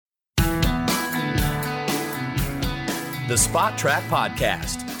The Spot Track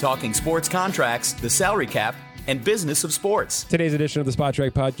Podcast, talking sports contracts, the salary cap, and business of sports. Today's edition of the Spot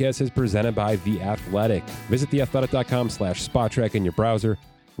Track Podcast is presented by The Athletic. Visit theathletic.com/spottrack in your browser.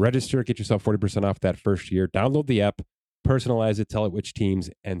 Register, get yourself 40% off that first year. Download the app, personalize it, tell it which teams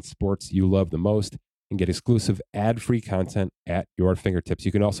and sports you love the most, and get exclusive ad-free content at your fingertips.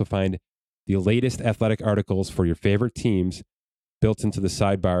 You can also find the latest athletic articles for your favorite teams built into the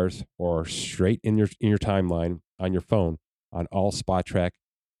sidebars or straight in your timeline on your phone on all Spot Track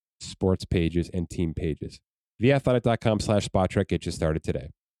sports pages and team pages. Theathletic.com/spottrack. Get you started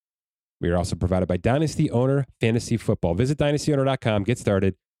today. We are also provided by Dynasty Owner Fantasy Football. Visit dynastyowner.com, get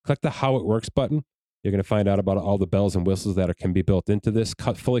started, click the How It Works button. You're going to find out about all the bells and whistles that can be built into this,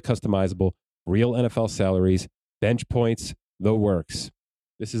 fully customizable, real NFL salaries, bench points, the works.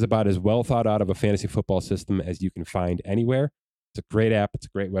 This is about as well thought out of a fantasy football system as you can find anywhere. It's a great app. It's a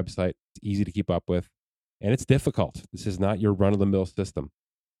great website. It's easy to keep up with, and it's difficult. This is not your run-of-the-mill system.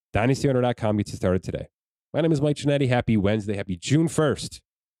 DynastyOwner.com gets you started today. My name is Mike Giannetti. Happy Wednesday. Happy June 1st.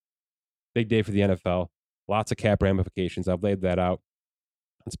 Big day for the NFL. Lots of cap ramifications. I've laid that out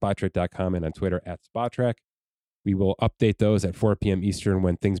on SpotTrack.com and on Twitter at SpotTrack. We will update those at 4 p.m. Eastern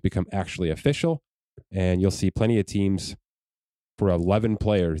when things become actually official. And you'll see plenty of teams for 11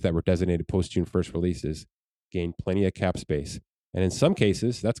 players that were designated post-June 1st releases gain plenty of cap space. And in some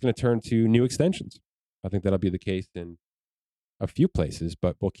cases, that's going to turn to new extensions. I think that'll be the case in a few places,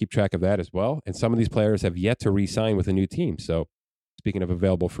 but we'll keep track of that as well. And some of these players have yet to re-sign with a new team. So speaking of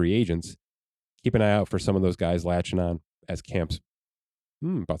available free agents, keep an eye out for some of those guys latching on as camps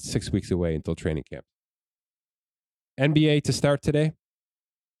about 6 weeks away until training camp. NBA to start today.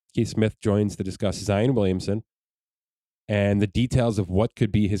 Keith Smith joins to discuss Zion Williamson and the details of what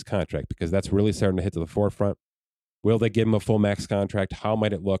could be his contract, because that's really starting to hit to the forefront. Will they give him a full max contract? How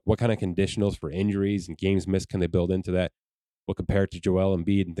might it look? What kind of conditionals for injuries and games missed can they build into that? We'll compare it to Joel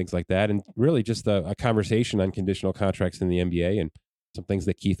Embiid and things like that. And really just a conversation on conditional contracts in the NBA and some things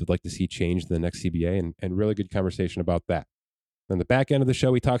that Keith would like to see changed in the next CBA, and really good conversation about that. On the back end of the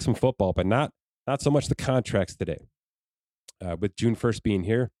show, we talk some football, but not so much the contracts today. With June 1st being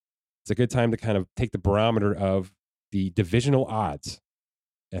here, it's a good time to kind of take the barometer of the divisional odds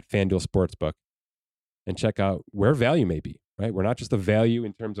at FanDuel Sportsbook and check out where value may be, right? We're not just a value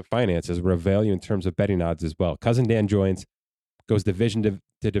in terms of finances, we're a value in terms of betting odds as well. Cousin Dan joins, goes division to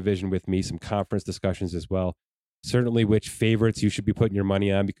division with me, some conference discussions as well. Certainly which favorites you should be putting your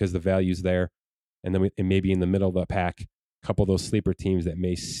money on because the value's there. And then maybe in the middle of the pack, a couple of those sleeper teams that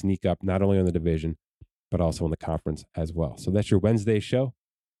may sneak up not only on the division, but also in the conference as well. So that's your Wednesday show.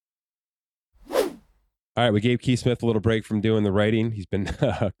 All right, we gave Keith Smith a little break from doing the writing. He's been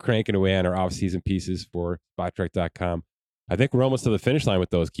cranking away on our offseason pieces for SpotTrack.com. I think we're almost to the finish line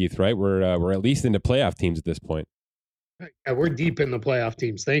with those, Keith, right? We're at least into playoff teams at this point. Yeah, we're deep in the playoff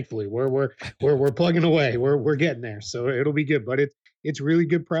teams. Thankfully, we're plugging away. We're getting there, so it'll be good. But it's really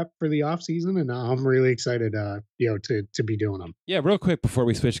good prep for the offseason, and I'm really excited, to be doing them. Yeah, real quick before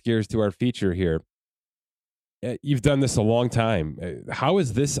we switch gears to our feature here. You've done this a long time. How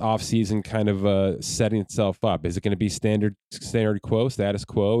is this offseason kind of setting itself up? Is it going to be status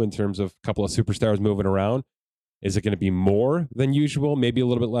quo in terms of a couple of superstars moving around? Is it going to be more than usual, maybe a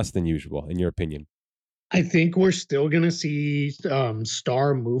little bit less than usual, in your opinion? I think we're still going to see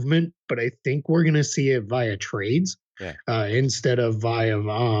star movement, but I think we're going to see it via trades instead of via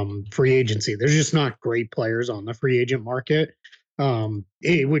free agency. There's just not great players on the free agent market.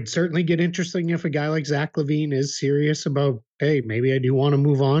 It would certainly get interesting if a guy like Zach LaVine is serious about, hey, maybe I do want to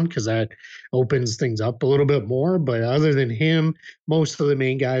move on, because that opens things up a little bit more. But other than him, most of the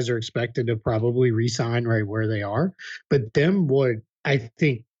main guys are expected to probably re-sign right where they are. But then what I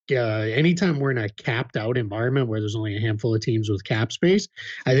think, anytime we're in a capped out environment where there's only a handful of teams with cap space,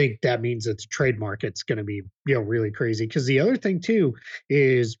 I think that means that the trade market's going to be, really crazy. Because the other thing too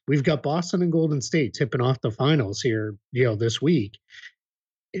is we've got Boston and Golden State tipping off the finals here, this week.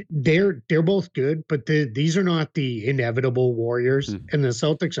 They're both good, but these are not the inevitable Warriors. And the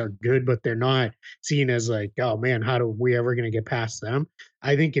Celtics are good, but they're not seen as like, oh man, how do we ever going to get past them?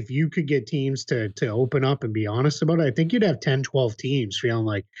 I think if you could get teams to open up and be honest about it, I think you'd have 10, 12 teams feeling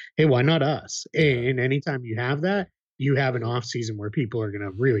like, hey, why not us? And anytime you have that, you have an off season where people are going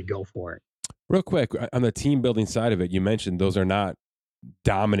to really go for it. Real quick, on the team building side of it, you mentioned those are not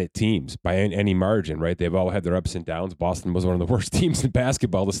dominant teams by any margin, right? They've all had their ups and downs. Boston was one of the worst teams in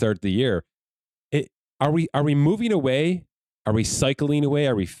basketball to start the year. Are we moving away? Are we cycling away?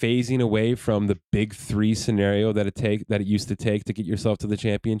 Are we phasing away from the big three scenario that it used to take to get yourself to the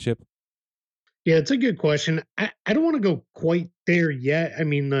championship? Yeah, it's a good question. I don't want to go quite there yet. I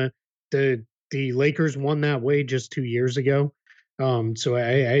mean, the the Lakers won that way just 2 years ago. So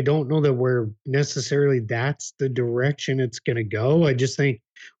I don't know that we're necessarily that's the direction it's going to go. I just think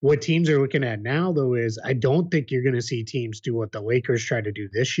what teams are looking at now, though, is I don't think you're going to see teams do what the Lakers tried to do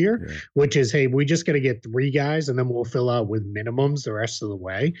this year, which is, hey, we just got to get 3 guys and then we'll fill out with minimums the rest of the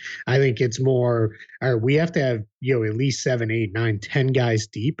way. I think it's more, all right, we have to have, at least 7, 8, 9, 10 guys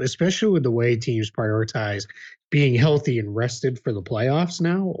deep, especially with the way teams prioritize being healthy and rested for the playoffs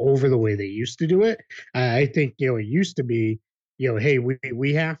now over the way they used to do it. I think, it used to be, hey,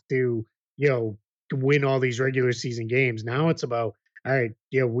 we have to, win all these regular season games. Now it's about, all right,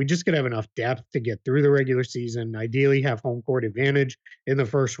 we just got to have enough depth to get through the regular season, ideally have home court advantage in the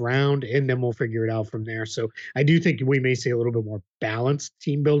first round, and then we'll figure it out from there. So I do think we may see a little bit more balanced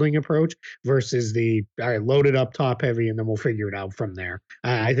team building approach versus the, all right, loaded up top heavy, and then we'll figure it out from there.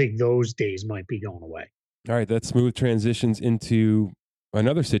 I think those days might be going away. All right, that smooth transitions into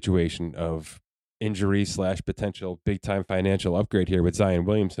another situation of injury / potential big-time financial upgrade here with Zion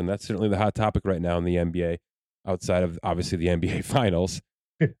Williamson. That's certainly the hot topic right now in the NBA, outside of, obviously, the NBA Finals.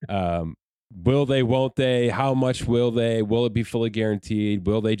 Will they, won't they? How much will they? Will it be fully guaranteed?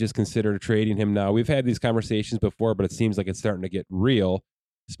 Will they just consider trading him now? We've had these conversations before, but it seems like it's starting to get real,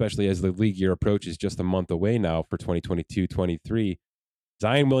 especially as the league year approaches just a month away now for 2022-23.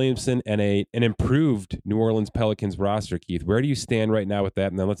 Zion Williamson and an improved New Orleans Pelicans roster, Keith. Where do you stand right now with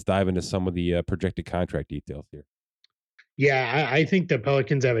that? And then let's dive into some of the projected contract details here. Yeah, I think the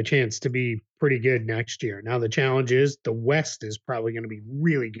Pelicans have a chance to be pretty good next year. Now, the challenge is the West is probably going to be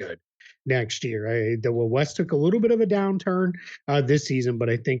really good next year. The West took a little bit of a downturn this season, but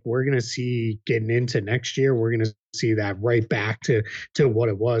I think we're going to see getting into next year, we're going to see that right back to what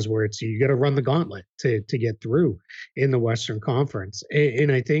it was, where it's you got to run the gauntlet to get through in the Western Conference.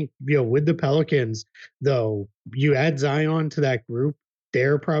 And I think, with the Pelicans, though, you add Zion to that group,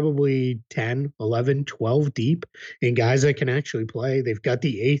 they're probably 10, 11, 12 deep in guys that can actually play. They've got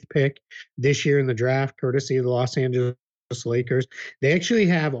the 8th pick this year in the draft, courtesy of the Los Angeles Lakers. They actually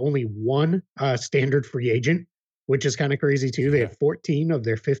have only one standard free agent, which is kind of crazy too. They have 14 of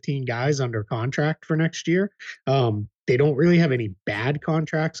their 15 guys under contract for next year. They don't really have any bad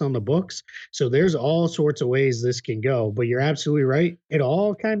contracts on the books. So there's all sorts of ways this can go, but you're absolutely right. It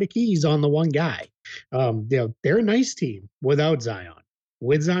all kind of keys on the one guy. They're a nice team without Zion.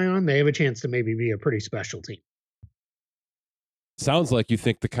 With Zion, they have a chance to maybe be a pretty special team. Sounds like you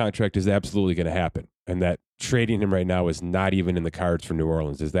think the contract is absolutely going to happen and that trading him right now is not even in the cards for New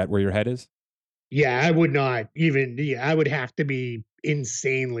Orleans. Is that where your head is? Yeah, I would not even. I would have to be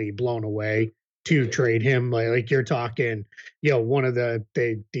insanely blown away to trade him. Like you're talking, one of the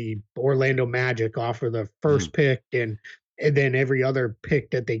Orlando Magic offer the first pick and then every other pick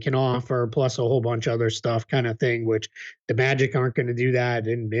that they can offer, plus a whole bunch of other stuff kind of thing, which the Magic aren't going to do that.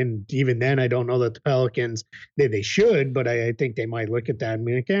 And even then, I don't know that the Pelicans, they should, but I think they might look at that and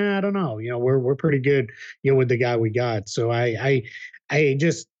be like, I don't know. We're pretty good, with the guy we got. So I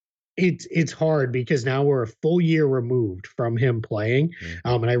just, it's hard because now we're a full year removed from him playing.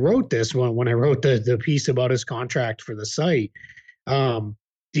 And I wrote this when I wrote the piece about his contract for the site.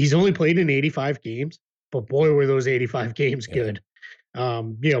 He's only played in 85 games. But boy, were those 85 games good.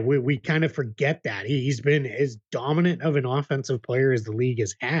 We kind of forget that. He's been as dominant of an offensive player as the league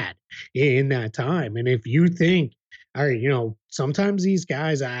has had in that time. And if you think, all right, sometimes these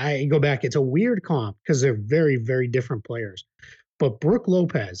guys, I go back, it's a weird comp because they're very, very different players. But Brook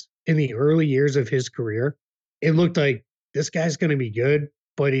Lopez, in the early years of his career, it looked like this guy's going to be good,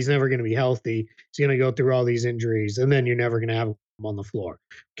 but he's never going to be healthy. He's going to go through all these injuries, and then you're never going to have on the floor.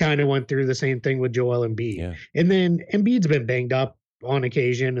 Kind of went through the same thing with Joel Embiid. Yeah. And then Embiid's been banged up on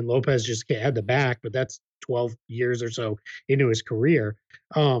occasion, and Lopez just had the back, but that's 12 years or so into his career.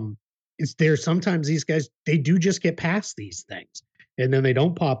 It's there. Sometimes these guys, they do just get past these things, and then they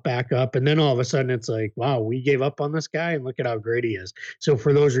don't pop back up. And then all of a sudden it's like, wow, we gave up on this guy and look at how great he is. So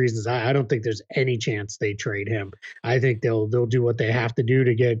for those reasons, I don't think there's any chance they trade him. I think they'll do what they have to do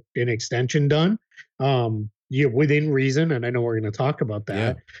to get an extension done. Within reason, and I know we're going to talk about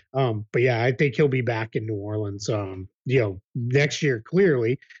that. Yeah. But yeah, I think he'll be back in New Orleans, next year,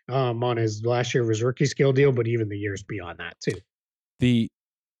 clearly, on his last year of his rookie scale deal, but even the years beyond that too. The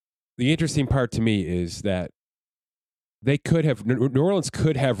interesting part to me is that New Orleans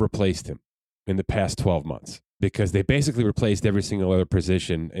could have replaced him in the past 12 months because they basically replaced every single other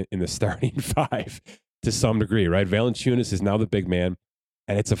position in the starting 5 to some degree, right? Valanciunas is now the big man.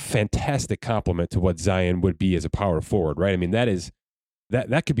 And it's a fantastic compliment to what Zion would be as a power forward, right? I mean,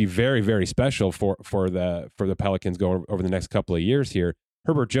 that could be very, very special for the Pelicans going over the next couple of years here.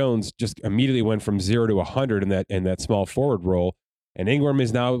 Herbert Jones just immediately went from 0 to 100 in that small forward role. And Ingram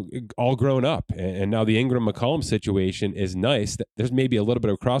is now all grown up. And now the Ingram-McCollum situation is nice. There's maybe a little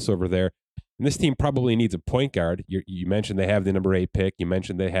bit of crossover there. And this team probably needs a point guard. You mentioned they have the number 8 pick. You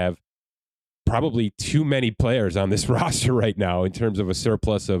mentioned they have probably too many players on this roster right now in terms of a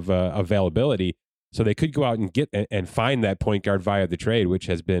surplus of availability. So they could go out and get and find that point guard via the trade, which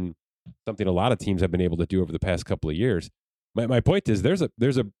has been something a lot of teams have been able to do over the past couple of years. My point is there's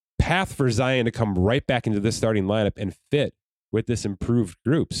a path for Zion to come right back into this starting lineup and fit with this improved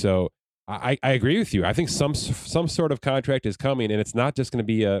group. So I agree with you. I think some sort of contract is coming, and it's not just going to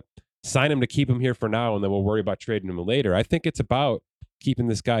be a sign him to keep him here for now, and then we'll worry about trading him later. I think it's about keeping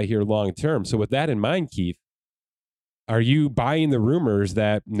this guy here long term. So with that in mind, Keith, are you buying the rumors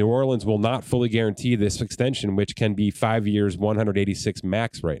that New Orleans will not fully guarantee this extension, which can be 5 years, 186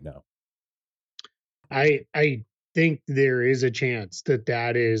 max right now? I think there is a chance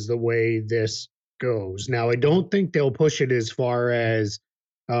that is the way this goes. Now, I don't think they'll push it as far as,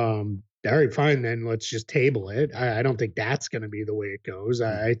 all right, fine, then let's just table it. I don't think that's going to be the way it goes.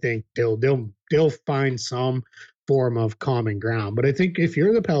 I think they'll find some form of common ground. But I think if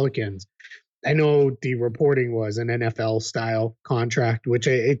you're the Pelicans, I know the reporting was an NFL style contract, which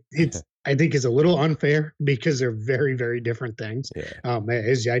it's I think is a little unfair because they're very, very different things. Yeah.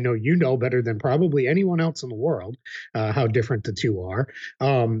 As I know, better than probably anyone else in the world, how different the two are.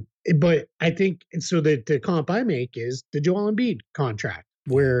 But I think so that the comp I make is the Joel Embiid contract,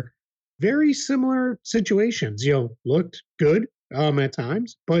 where very similar situations, looked good at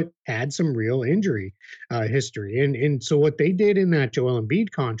times, but had some real injury history. And so what they did in that Joel Embiid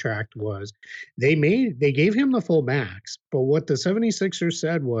contract was they gave him the full max. But what the 76ers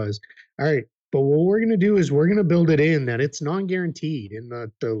said was, all right, but what we're going to do is we're going to build it in that it's non-guaranteed in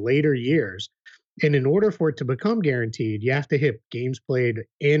the later years. And in order for it to become guaranteed, you have to hit games played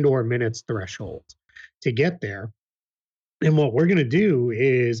and or minutes thresholds to get there. And what we're going to do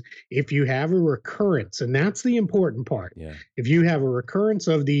is if you have a recurrence, and that's the important part, if you have a recurrence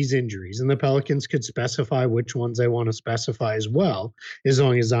of these injuries, and the Pelicans could specify which ones they want to specify as well, as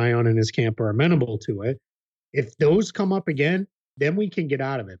long as Zion and his camp are amenable to it. If those come up again, then we can get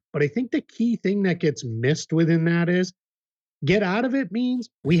out of it. But I think the key thing that gets missed within that is get out of it means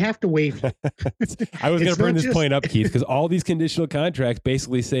we have to waive you. I was going to bring this point up, Keith, because all these conditional contracts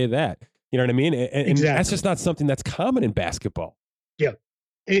basically say that. You know what I mean? And exactly. That's just not something that's common in basketball. Yeah.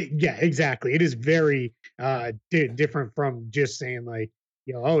 Exactly. It is very different from just saying like,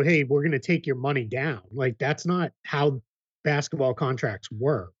 oh, hey, we're going to take your money down. Like that's not how basketball contracts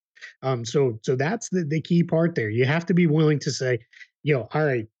work. So that's the key part there. You have to be willing to say, all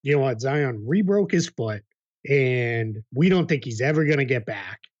right, you know what, Zion re-broke his foot and we don't think he's ever going to get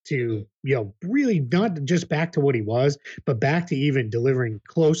back to, really not just back to what he was, but back to even delivering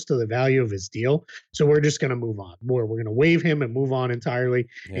close to the value of his deal. So we're just going to move on. We're going to waive him and move on entirely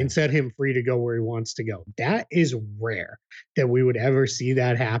and set him free to go where he wants to go. That is rare that we would ever see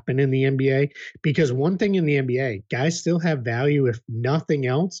that happen in the NBA, because one thing in the NBA, guys still have value, if nothing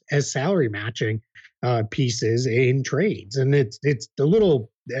else, as salary matching pieces in trades. And it's a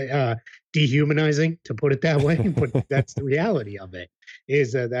little dehumanizing, to put it that way, but that's the reality of it.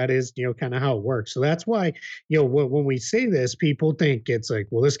 That is kind of how it works. So that's why when we say this, people think it's like,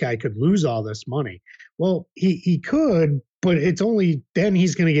 well, this guy could lose all this money. Well, he could, but it's only then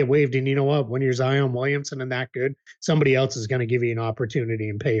he's going to get waived. And you know what? When you're Zion Williamson and that good, somebody else is going to give you an opportunity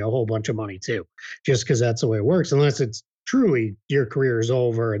and pay a whole bunch of money too, just because that's the way it works. Unless it's truly your career is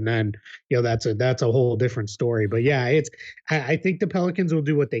over, and then that's a whole different story. But yeah, I think the Pelicans will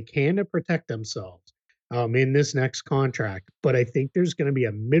do what they can to protect themselves in this next contract. But I think there's going to be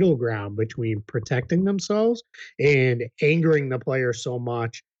a middle ground between protecting themselves and angering the player so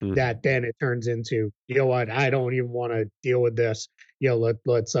much that then it turns into, what, I don't even want to deal with this.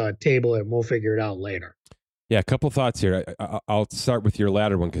 Let's table it and we'll figure it out later. Yeah, a couple thoughts here. I'll start with your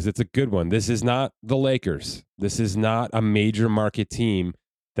latter one because it's a good one. This is not the Lakers. This is not a major market team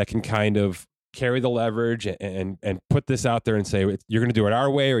that can kind of carry the leverage and put this out there and say, you're going to do it our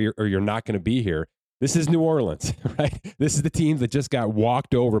way or you're not going to be here. This is New Orleans, right? This is the team that just got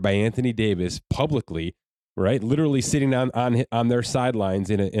walked over by Anthony Davis publicly, right? Literally sitting on their sidelines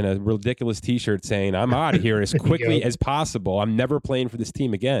in a ridiculous T-shirt saying, I'm out of here as quickly as possible. I'm never playing for this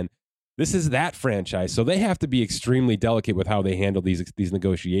team again. This is that franchise. So they have to be extremely delicate with how they handle these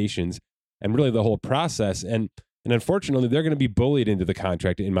negotiations and really the whole process. And unfortunately, they're going to be bullied into the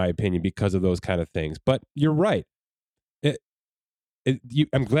contract, in my opinion, because of those kind of things. But you're right.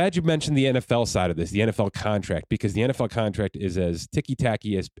 I'm glad you mentioned the NFL side of this, the NFL contract, because the NFL contract is as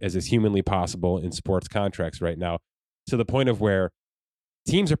ticky-tacky as is humanly possible in sports contracts right now, to the point of where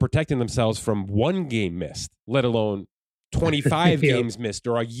teams are protecting themselves from one game missed, let alone 25 games missed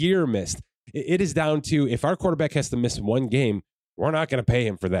or a year missed. It is down to, if our quarterback has to miss one game, we're not going to pay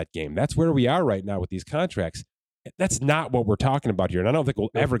him for that game. That's where we are right now with these contracts. That's not what we're talking about here. And I don't think we'll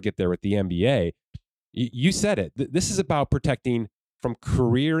ever get there with the NBA. You said it. This is about protecting from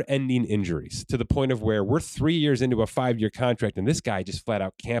career-ending injuries, to the point of where we're 3 years into a 5-year contract and this guy just flat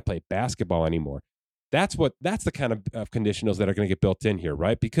out can't play basketball anymore. That's the kind of conditionals that are going to get built in here,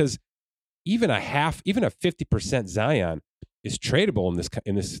 right? Because even a 50% Zion is tradable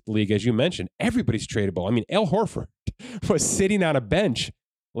in this league, as you mentioned. Everybody's tradable. I mean, Al Horford was sitting on a bench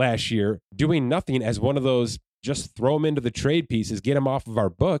last year doing nothing as one of those just throw him into the trade pieces, get him off of our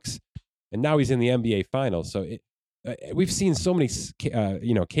books, and now he's in the NBA Finals. So we've seen so many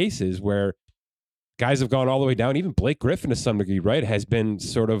cases where guys have gone all the way down. Even Blake Griffin, to some degree, right, has been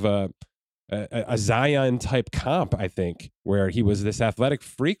sort of a Zion type comp, I think, where he was this athletic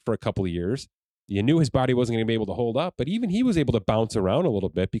freak for a couple of years. You knew his body wasn't going to be able to hold up, but even he was able to bounce around a little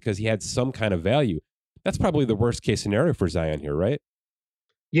bit because he had some kind of value. That's probably the worst case scenario for Zion here, right?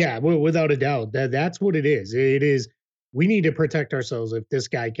 Yeah, well, without a doubt. That's what it is. It is, we need to protect ourselves if this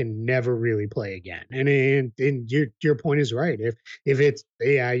guy can never really play again. And your point is right. If it's,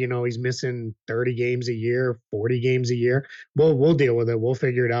 he's missing 30 games a year, 40 games a year, we'll deal with it. We'll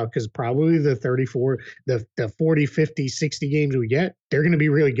figure it out, because probably the 40, 50, 60 games we get, they're going to be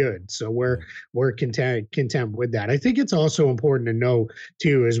really good. So we're content with that. I think it's also important to know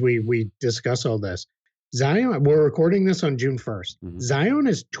too, as we discuss all this, Zion, we're recording this on June 1st. Mm-hmm. Zion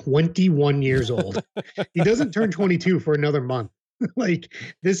is 21 years old. He doesn't turn 22 for another month.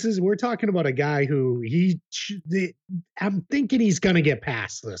 We're talking about a guy who I'm thinking he's going to get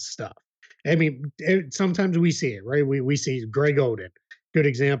past this stuff. I mean, sometimes we see it, right? We see Greg Oden, good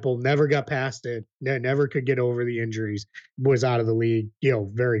example, never got past it, never could get over the injuries, was out of the league,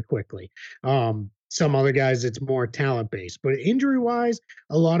 very quickly. Some other guys, it's more talent-based. But injury-wise,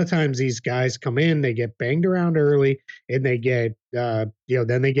 a lot of times these guys come in, they get banged around early, and they get, then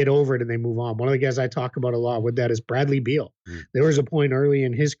they get over it and they move on. One of the guys I talk about a lot with that is Bradley Beal. There was a point early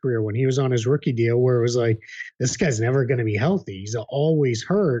in his career when he was on his rookie deal where it was like, this guy's never going to be healthy. He's always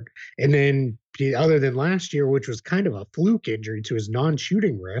hurt. And then, other than last year, which was kind of a fluke injury to his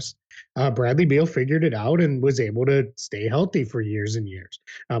non-shooting wrist, Bradley Beal figured it out and was able to stay healthy for years and years.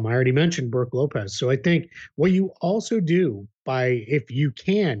 I already mentioned Brook Lopez. So I think what you also do if you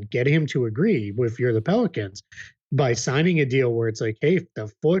can get him to agree, if you're the Pelicans, by signing a deal where it's like, hey, if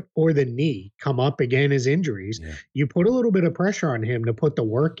the foot or the knee come up again as injuries, you put a little bit of pressure on him to put the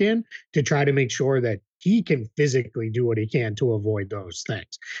work in to try to make sure that he can physically do what he can to avoid those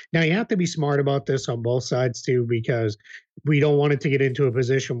things. Now, you have to be smart about this on both sides too, because we don't want it to get into a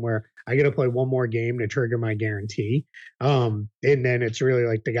position where I got to play one more game to trigger my guarantee. And then it's really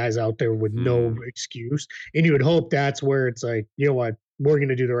like the guy's out there with no excuse. And you would hope that's where it's like, you know what, we're going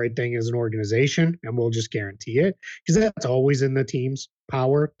to do the right thing as an organization and we'll just guarantee it, because that's always in the team's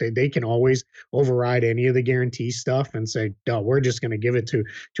power. They can always override any of the guarantee stuff and say, no, we're just going to give it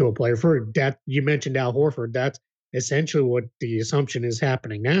to a player. For that, you mentioned Al Horford. That's essentially what the assumption is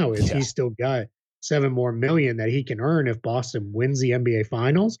happening now, is he's still got $7 more million that he can earn if Boston wins the NBA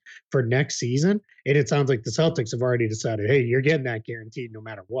Finals for next season. And it sounds like the Celtics have already decided, hey, you're getting that guaranteed no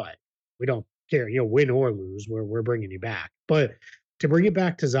matter what. We don't care, win or lose, we're bringing you back. But to bring it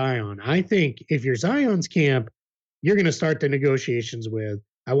back to Zion, I think if you're Zion's camp, you're going to start the negotiations with,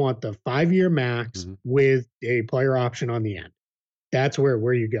 I want the 5-year max with a player option on the end. That's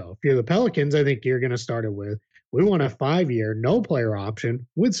where you go. If you're the Pelicans, I think you're going to start it with, we want a 5-year, no player option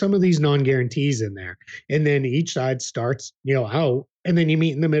with some of these non-guarantees in there. And then each side starts, out, and then you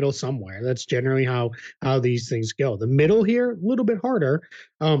meet in the middle somewhere. That's generally how these things go. The middle here, a little bit harder,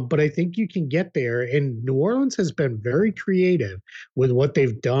 but I think you can get there. And New Orleans has been very creative with what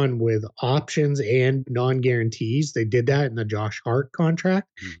they've done with options and non-guarantees. They did that in the Josh Hart contract.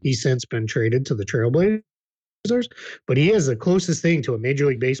 He's since been traded to the Trailblazers, but he has the closest thing to a Major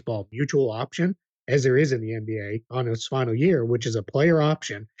League Baseball mutual option as there is in the NBA on his final year, which is a player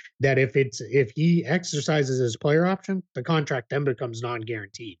option that if he exercises his player option, the contract then becomes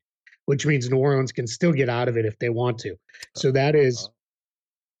non-guaranteed, which means New Orleans can still get out of it if they want to. So that is,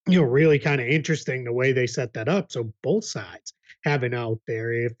 really kind of interesting the way they set that up. So both sides have an out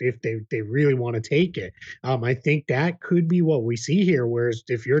there if they really want to take it. I think that could be what we see here. Whereas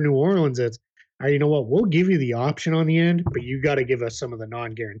if you're New Orleans, it's, all right, you know what, we'll give you the option on the end, but you got to give us some of the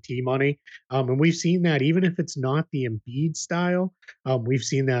non-guarantee money. And we've seen that even if it's not the Embiid style, we've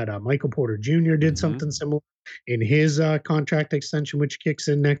seen that Michael Porter Jr. did something similar in his contract extension, which kicks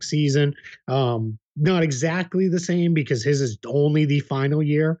in next season. Not exactly the same because his is only the final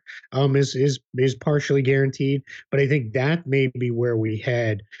year, is partially guaranteed. But I think that may be where we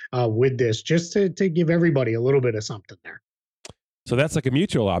head with this, just to give everybody a little bit of something there. So that's like a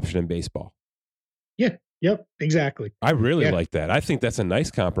mutual option in baseball. Yeah. Yep. Exactly. I really like that. I think that's a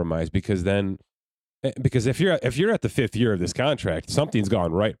nice compromise because if you're at the 5th year of this contract, something's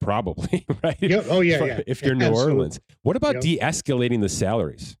gone right, probably, right? Yep. Oh yeah. If you're New Orleans, what about de-escalating the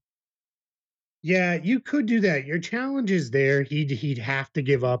salaries? Yeah, you could do that. Your challenge is there. He'd have to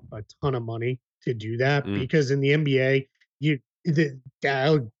give up a ton of money to do that because in the NBA,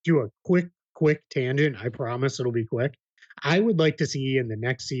 I'll do a quick tangent. I promise it'll be quick. I would like to see in the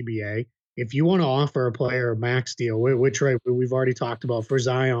next CBA, if you want to offer a player a max deal, which right we've already talked about for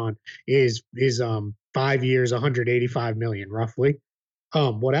Zion is 5 years, 185 million roughly.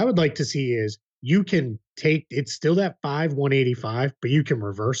 What I would like to see is you can take it's still that 185, but you can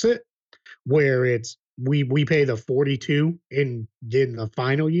reverse it where it's we pay the 42 in the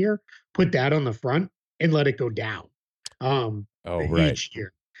final year, put that on the front and let it go down each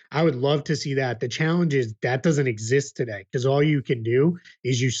year. I would love to see that. The challenge is that doesn't exist today because all you can do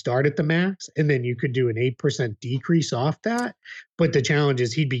is you start at the max and then you could do an 8% decrease off that. But the challenge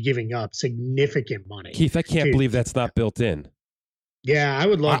is he'd be giving up significant money. Keith, I can't believe that's not built in. Yeah, I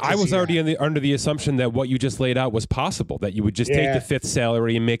would love to I was already under the assumption that what you just laid out was possible, that you would just take the 5th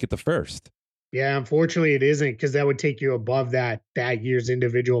salary and make it the 1st. Yeah, unfortunately it isn't because that would take you above that year's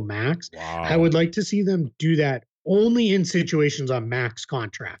individual max. Wow. I would like to see them do that only in situations on max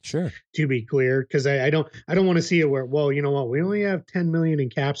contracts. Sure. To be clear, because I don't want to see it where, well, you know what, we only have 10 million in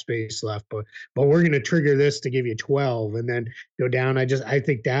cap space left, but we're going to trigger this to give you 12 and then go down. I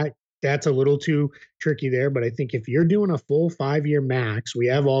think that's a little too tricky there. But I think if you're doing a full 5-year max, we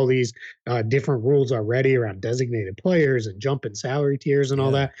have all these different rules already around designated players and jumping salary tiers and all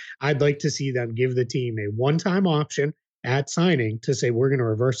that. I'd like to see them give the team a one-time option at signing to say, we're going to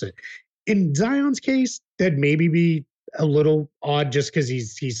reverse it. In Zion's case, that'd maybe be a little odd just because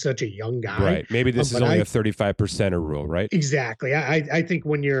he's such a young guy. Right. Maybe this is only a 35% rule, right? Exactly. I think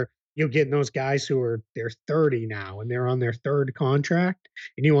when you're getting those guys they're 30 now and they're on their 3rd contract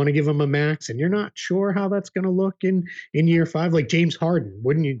and you want to give them a max and you're not sure how that's going to look in year 5, like James Harden,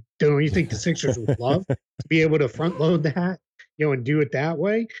 don't you think the Sixers would love to be able to front load that, and do it that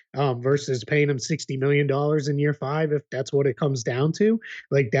way versus paying him $60 million in year 5 if that's what it comes down to?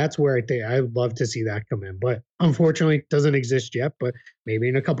 Like that's where I think I would love to see that come in, but unfortunately it doesn't exist yet. But maybe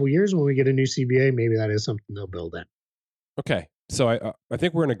in a couple of years when we get a new CBA, maybe that is something they'll build in. Okay, so I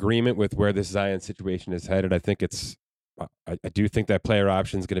think we're in agreement with where this Zion situation is headed. I think I do think that player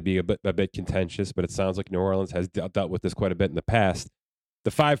option is going to be a bit contentious, but it sounds like New Orleans has dealt with this quite a bit in the past. The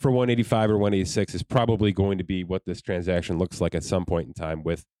 5 for 185 or 186 is probably going to be what this transaction looks like at some point in time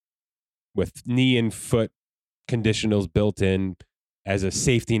with knee and foot conditionals built in as a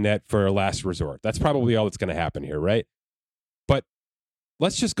safety net for a last resort. That's probably all that's going to happen here, right? But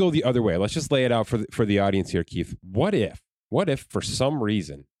let's just go the other way. Let's just lay it out for the audience here, Keith. What if for some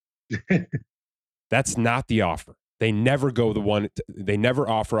reason that's not the offer? They never go they never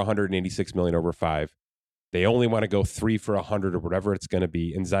offer 186 million over 5. They only want to go 3 for 100 or whatever it's going to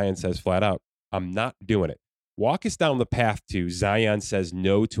be. And Zion says flat out, I'm not doing it. Walk us down the path to Zion says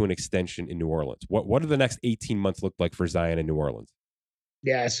no to an extension in New Orleans. What do the next 18 months look like for Zion in New Orleans?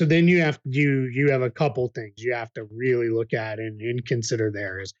 Yeah, so then you have a couple things you have to really look at and consider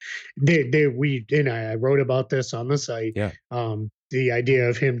there is I wrote about this on the site. Yeah. The idea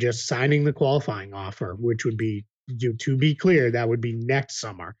of him just signing the qualifying offer, which would be, to be clear, that would be next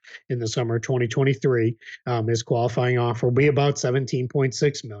summer, in the summer of 2023. His qualifying offer will be about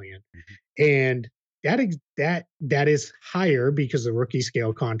 17.6 million. And that is higher because the rookie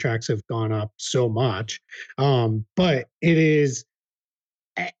scale contracts have gone up so much. But it is,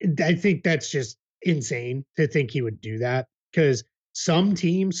 I think that's just insane to think he would do that, because some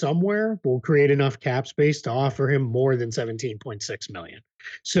team somewhere will create enough cap space to offer him more than 17.6 million.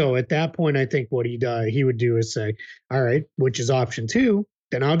 So at that point, I think what he would do is say, all right, which is option 2,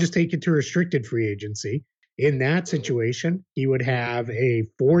 then I'll just take it to restricted free agency. In that situation, he would have a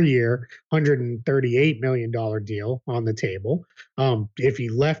 4-year, $138 million deal on the table if he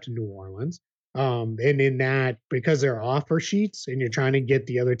left New Orleans. And in that, because they're offer sheets and you're trying to get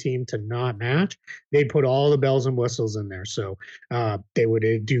the other team to not match, they put all the bells and whistles in there. So they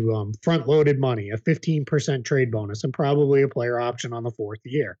would do front loaded money, a 15% trade bonus, and probably a player option on the fourth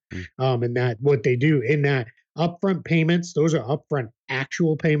year. And that what they do in that upfront payments, those are upfront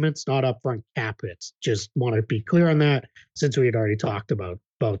actual payments, not upfront cap hits. Just want to be clear on that, since we had already talked about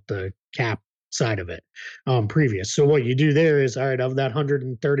the cap side of it previous. So what you do there is, all right, of that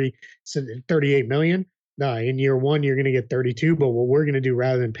 38 million, in year one, you're going to get 32. But what we're going to do,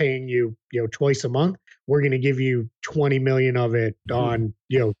 rather than paying you, twice a month, we're going to give you 20 million of it on,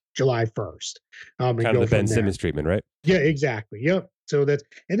 July 1st. Kind of the Ben Simmons treatment, right? Yeah, exactly. Yep. So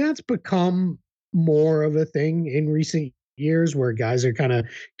that's become more of a thing in recent years, where guys are kind of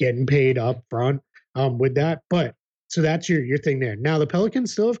getting paid up front with that. But so that's your thing there. Now the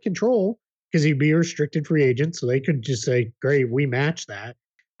Pelicans still have control, because he'd be a restricted free agent. So they could just say, great, we match that.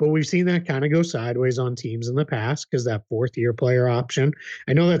 But we've seen that kind of go sideways on teams in the past, because that fourth year player option,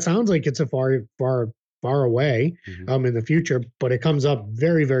 I know that sounds like it's a far away in the future, but it comes up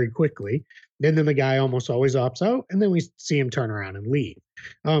very, very quickly. And then the guy almost always opts out, and then we see him turn around and leave.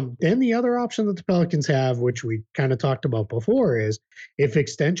 Then the other option that the Pelicans have, which we kind of talked about before, is if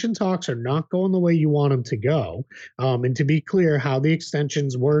extension talks are not going the way you want them to go, and to be clear, how the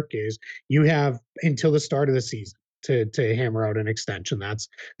extensions work is you have until the start of the season to hammer out an extension.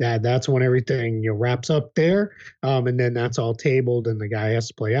 That's when everything wraps up there, and then that's all tabled and the guy has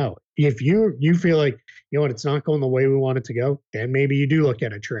to play out. If you feel like, it's not going the way we want it to go, then maybe you do look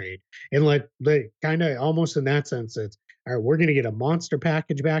at a trade and let kind of almost in that sense, it's all right, we're going to get a monster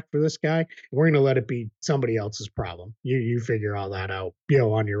package back for this guy, and we're going to let it be somebody else's problem. You figure all that out,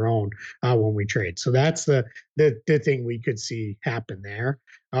 on your own when we trade. So that's the thing we could see happen there.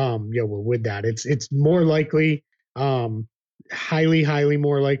 With that, it's more likely, highly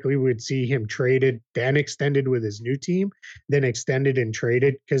more likely we'd see him traded then extended with his new team than extended and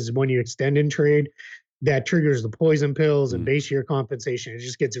traded, because when you extend and trade, that triggers the poison pills and base year compensation. It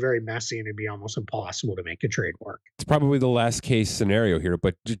just gets very messy, and it'd be almost impossible to make a trade work. It's probably the last case scenario here,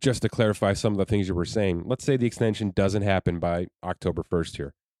 but just to clarify some of the things you were saying, let's say the extension doesn't happen by October 1st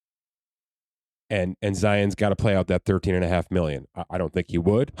here, and Zion's got to play out that $13.5 million. I don't think he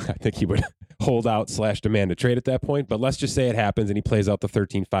would. I think he would hold out / demand a trade at that point. But let's just say it happens and he plays out the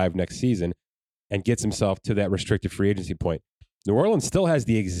 13.5 next season and gets himself to that restricted free agency point. New Orleans still has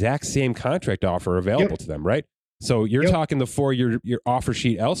the exact same contract offer available to them, right? So you're talking the 4-year your offer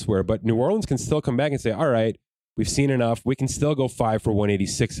sheet elsewhere, but New Orleans can still come back and say, all right, we've seen enough. We can still go 5 for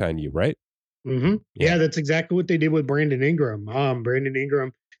 186 on you, right? Mm-hmm. Yeah, that's exactly what they did with Brandon Ingram. Brandon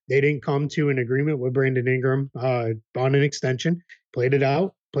Ingram, they didn't come to an agreement with Brandon Ingram on an extension, played it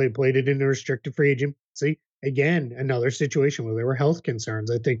out, played it in a restricted free agency. Again, another situation where there were health concerns.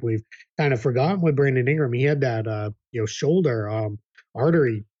 I think we've kind of forgotten with Brandon Ingram. He had that shoulder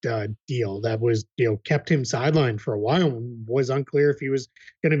artery deal that was kept him sidelined for a while, and was unclear if he was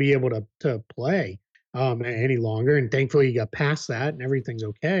going to be able to play any longer. And thankfully he got past that and everything's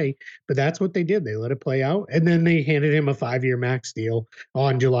okay. But that's what they did. They let it play out, and then they handed him a 5-year max deal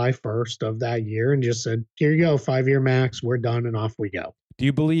on July 1st of that year and just said, here you go, 5-year max, we're done, and off we go. Do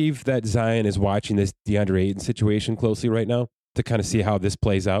you believe that Zion is watching this DeAndre Ayton situation closely right now to kind of see how this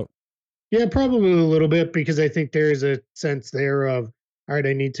plays out? Yeah, probably a little bit, because I think there is a sense there of, all right,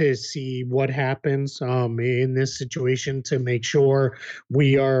 I need to see what happens in this situation to make sure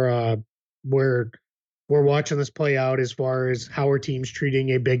we are we're watching this play out as far as how our team's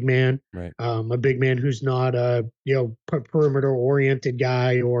treating a big man, right? A big man who's not a perimeter oriented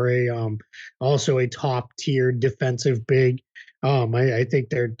guy, or also a top tier defensive big. I think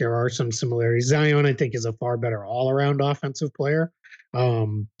there are some similarities. Zion, I think, is a far better all around offensive player.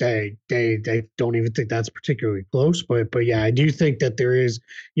 They don't even think that's particularly close, but yeah, I do think that there is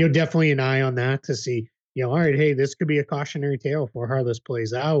definitely an eye on that to see all right, hey, this could be a cautionary tale for how this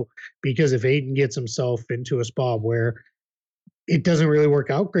plays out, because if Ayton gets himself into a spot where it doesn't really work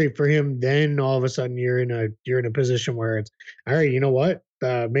out great for him, then all of a sudden you're in a position where it's all right. You know what?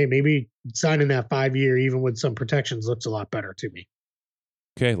 Maybe signing that 5-year, even with some protections, looks a lot better to me.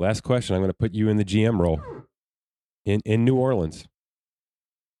 Okay, last question. I'm going to put you in the GM role in New Orleans.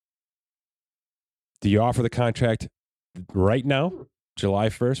 Do you offer the contract right now, July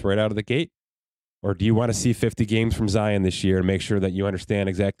 1st, right out of the gate? Or do you want to see 50 games from Zion this year and make sure that you understand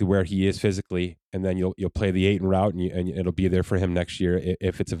exactly where he is physically, and then you'll play the Ayton route and it'll be there for him next year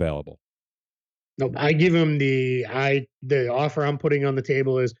if it's available? No, I give him the offer I'm putting on the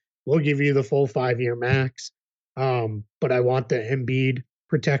table is, we'll give you the full 5-year max, but I want the Embiid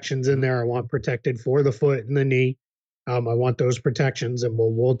protections in there. I want protected for the foot and the knee. I want those protections, and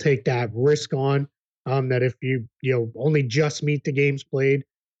we'll take that risk on. That if you only just meet the games played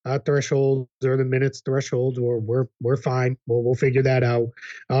thresholds or the minutes thresholds, or we're fine. We'll figure that out.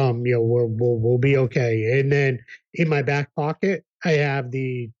 We'll be okay. And then in my back pocket, I have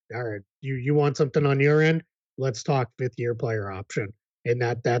all right. You want something on your end? Let's talk 5th-year player option. And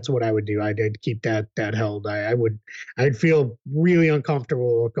that's what I would do. I did keep that held. I'd feel really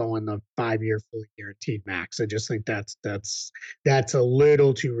uncomfortable with going the 5-year fully guaranteed max. I just think that's a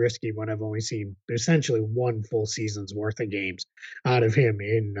little too risky when I've only seen essentially one full season's worth of games out of him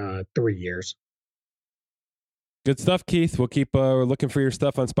in 3 years. Good stuff, Keith. We'll keep looking for your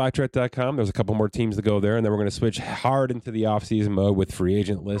stuff on SpotTrack.com. There's a couple more teams to go there, and then we're going to switch hard into the offseason mode with free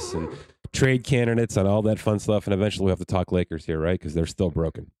agent lists and trade candidates and all that fun stuff. And eventually we'll have to talk Lakers here, right? Because they're still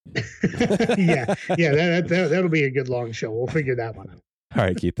broken. yeah. That'll be a good long show. We'll figure that one out. All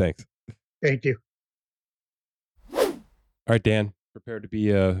right, Keith. Thanks. Thank you. All right, Dan. Prepared to be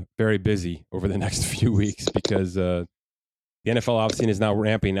very busy over the next few weeks because the NFL offseason is now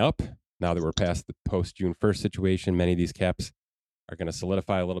ramping up. Now that we're past the post-June 1st situation, many of these caps are going to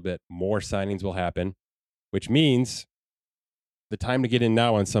solidify a little bit. More signings will happen, which means the time to get in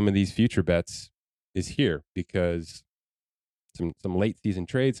now on some of these future bets is here because some late-season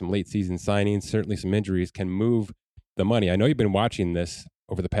trades, some late-season signings, certainly some injuries can move the money. I know you've been watching this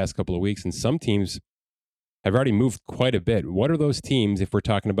over the past couple of weeks, and some teams have already moved quite a bit. What are those teams if we're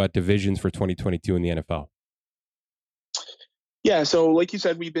talking about divisions for 2022 in the NFL? Yeah, so like you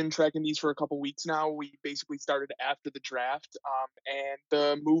said, we've been tracking these for a couple weeks now. We basically started after the draft, and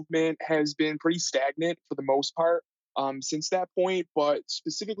the movement has been pretty stagnant for the most part since that point. But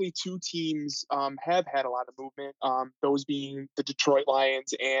specifically, 2 teams have had a lot of movement, those being the Detroit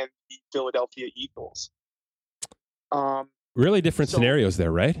Lions and the Philadelphia Eagles. Really different scenarios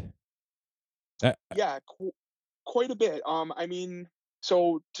there, right? Yeah, quite a bit.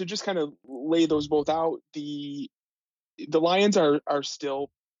 So to just kind of lay those both out, the Lions are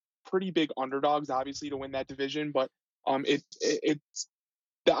still pretty big underdogs, obviously, to win that division, but it's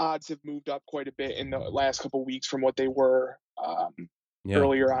the odds have moved up quite a bit in the last couple of weeks from what they were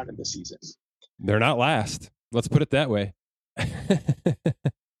earlier on in the season. They're not last. Let's put it that way.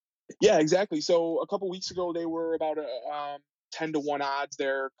 Yeah, exactly. So a couple of weeks ago, they were about 10-1 odds.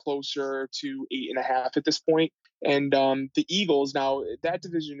 They're closer to 8.5 at this point. And the Eagles, now that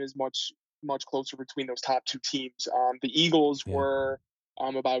division is much closer between those top 2 teams. The Eagles were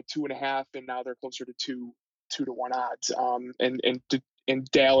about 2.5, and now they're closer to 2-1 odds. And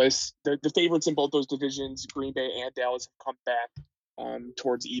Dallas, the favorites in both those divisions, Green Bay and Dallas, have come back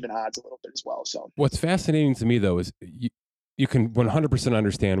towards even odds a little bit as well. So what's fascinating to me though is you can 100%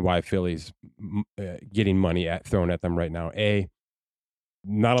 understand why Philly's getting money thrown at them right now. A,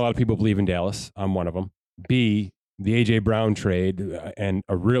 not a lot of people believe in Dallas. I'm one of them. B, the A.J. Brown trade and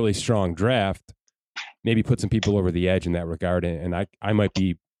a really strong draft maybe put some people over the edge in that regard, and I might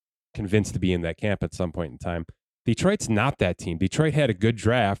be convinced to be in that camp at some point in time. Detroit's not that team. Detroit had a good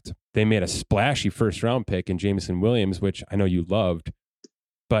draft. They made a splashy first-round pick in Jameson Williams, which I know you loved,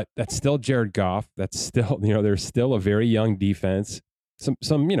 but that's still Jared Goff. That's still, there's still a very young defense. Some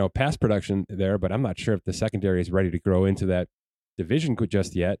pass production there, but I'm not sure if the secondary is ready to grow into that division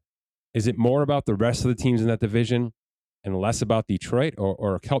just yet. Is it more about the rest of the teams in that division and less about Detroit,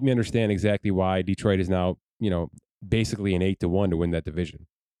 or help me understand exactly why Detroit is now, basically an 8-1 to win that division?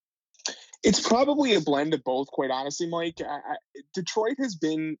 It's probably a blend of both, quite honestly, Mike. Detroit has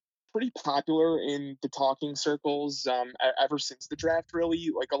been pretty popular in the talking circles ever since the draft, really.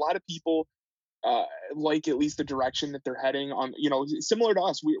 Like, a lot of people like at least the direction that they're heading on, similar to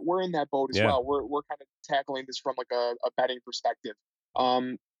us. We're in that boat as well. We're kind of tackling this from like a betting perspective.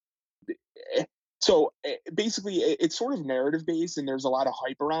 So basically, it's sort of narrative based, and there's a lot of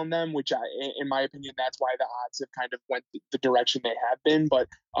hype around them, which, in my opinion, that's why the odds have kind of went the direction they have been. But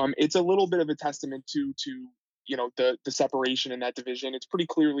it's a little bit of a testament to the separation in that division. It's pretty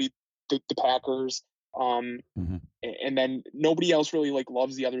clearly the Packers, and then nobody else really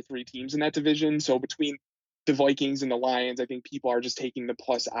loves the other 3 teams in that division. So between the Vikings and the Lions, I think people are just taking the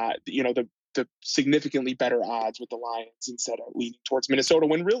plus odd, the significantly better odds with the Lions instead of leaning towards Minnesota,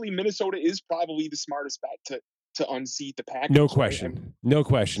 when really Minnesota is probably the smartest bet to unseat the Packers. No question. Right? No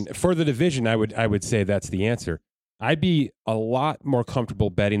question. For the division, I would say that's the answer. I'd be a lot more comfortable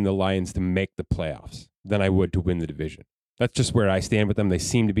betting the Lions to make the playoffs than I would to win the division. That's just where I stand with them. They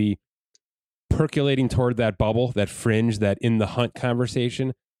seem to be percolating toward that bubble, that fringe, that in the hunt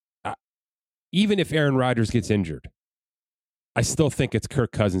conversation. Even if Aaron Rodgers gets injured, I still think it's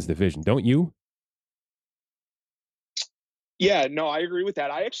Kirk Cousins' division. Don't you? Yeah, no, I agree with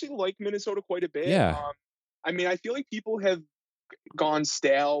that. I actually like Minnesota quite a bit. Yeah. I mean, I feel like people have gone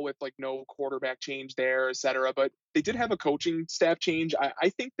stale with like no quarterback change there, et cetera. But they did have a coaching staff change. I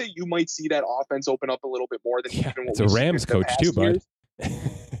think that you might see that offense open up a little bit more than even what it's a we've seen Rams in the coach past too, bud. years.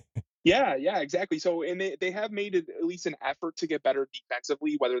 Yeah, exactly. So, and they have made it at least an effort to get better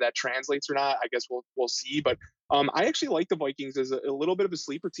defensively. Whether that translates or not, I guess we'll see. But I actually like the Vikings as a little bit of a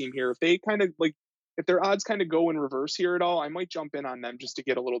sleeper team here. If they kind of like, if their odds kind of go in reverse here at all, I might jump in on them just to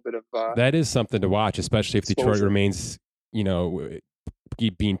get a little bit of that is something to watch, especially if exposure. Detroit remains,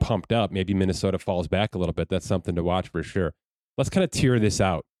 being pumped up. Maybe Minnesota falls back a little bit. That's something to watch for sure. Let's kind of tier this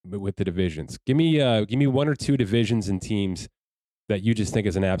out with the divisions. Give me one or two divisions and teams that you just think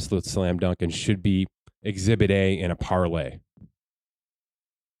is an absolute slam dunk and should be Exhibit A in a parlay.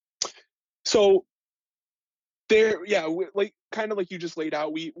 So there, yeah, like kind of like you just laid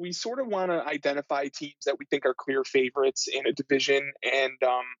out, we sort of want to identify teams that we think are clear favorites in a division, and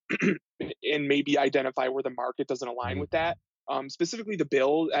and maybe identify where the market doesn't align with that. Specifically the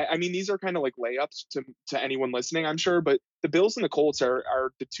Bills. I mean, these are kind of like layups to anyone listening, I'm sure, but the Bills and the Colts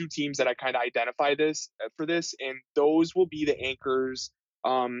are the two teams that I kind of identify for this, and those will be the anchors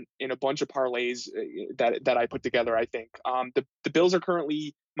in a bunch of parlays that I put together. I think the Bills are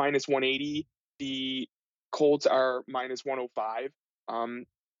currently minus 180. The Colts are minus 105.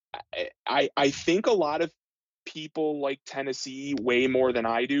 I think a lot of people like Tennessee way more than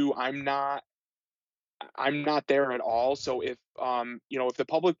I do. I'm not there at all. So if if the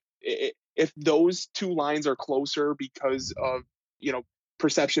public, if those two lines are closer because of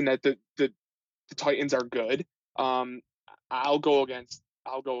perception that the Titans are good, I'll go against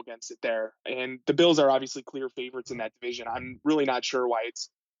it there. And the Bills are obviously clear favorites in that division. I'm really not sure why it's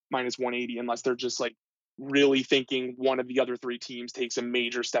minus 180 unless they're just like really thinking one of the other three teams takes a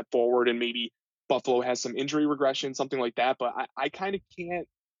major step forward and maybe Buffalo has some injury regression, something like that. But I kind of can't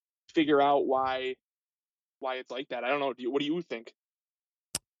figure out why it's like that. I don't know. What do you think?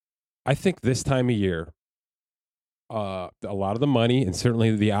 I think this time of year, a lot of the money, and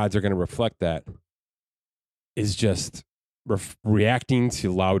certainly the odds are going to reflect that, is just reacting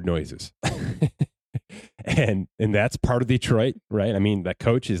to loud noises. and that's part of Detroit, right? I mean, that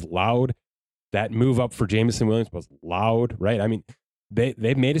coach is loud. That move up for Jameson Williams was loud, right? I mean, they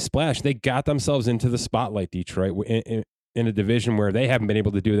made a splash. They got themselves into the spotlight, Detroit, in a division where they haven't been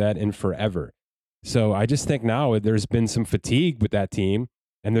able to do that in forever. So I just think now there's been some fatigue with that team,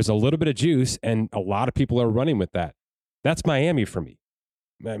 and there's a little bit of juice, and a lot of people are running with that. That's Miami for me.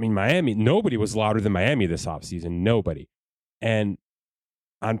 I mean, Miami, nobody was louder than Miami this offseason. Nobody. And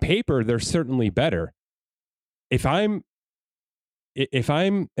on paper, they're certainly better. If I'm an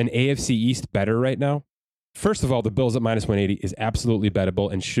AFC East better right now, first of all, the Bills at minus 180 is absolutely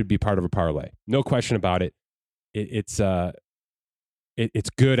bettable and should be part of a parlay. No question about it. It's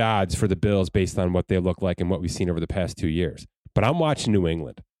good odds for the Bills based on what they look like and what we've seen over the past 2 years. But I'm watching New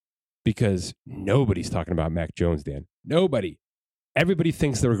England because nobody's talking about Mac Jones, Dan. Nobody. Everybody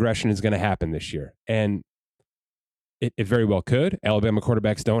thinks the regression is going to happen this year. And it very well could. Alabama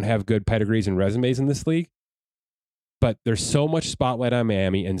quarterbacks don't have good pedigrees and resumes in this league. But there's so much spotlight on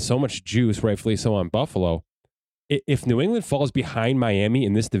Miami and so much juice, rightfully so, on Buffalo. If New England falls behind Miami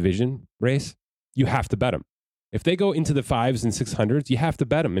in this division race, you have to bet them. If they go into the 5s and 600s, you have to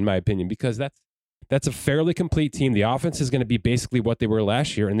bet them, in my opinion, because that's a fairly complete team. The offense is going to be basically what they were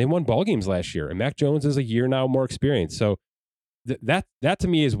last year, and they won ball games last year. And Mac Jones is a year now more experienced. So that to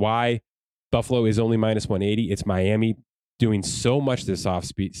me is why Buffalo is only minus 180. It's Miami doing so much this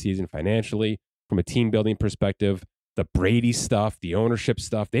offseason financially, from a team building perspective, the Brady stuff, the ownership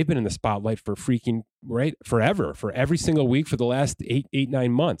stuff. They've been in the spotlight for freaking forever, for every single week for the last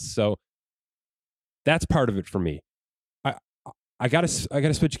 9 months. So that's part of it for me. I gotta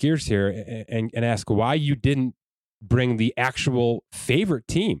switch gears here and ask why you didn't bring the actual favorite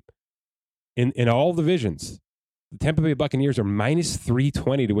team in all divisions. The Tampa Bay Buccaneers are minus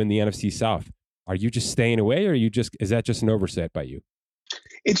 320 to win the NFC South. Are you just staying away, or is that just an oversight by you?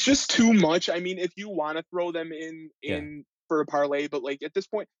 It's just too much. I mean, if you want to throw them in for a parlay, but like at this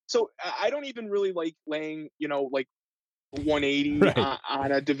point, so I don't even really like laying, like 180 right.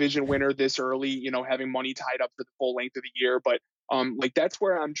 on a division winner this early, having money tied up for the full length of the year. But like that's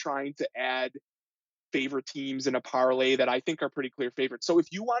where I'm trying to add favorite teams in a parlay that I think are pretty clear favorites. So if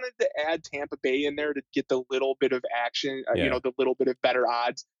you wanted to add Tampa Bay in there to get the little bit of action, the little bit of better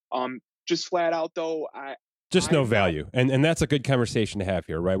odds, just flat out though, no value. And that's a good conversation to have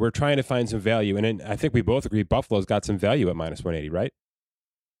here, right? We're trying to find some value. And I think we both agree Buffalo's got some value at minus 180, right?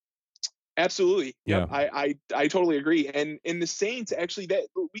 Absolutely. Yeah. Yep. I totally agree. And in the Saints, actually, that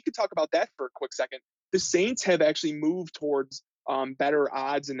we could talk about that for a quick second. The Saints have actually moved towards better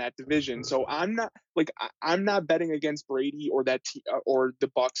odds in that division. So I'm not betting against Brady or or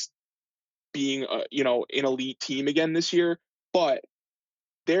the Bucks being an elite team again this year, but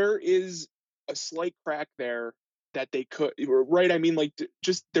there is a slight crack there that they could, right? I mean, like,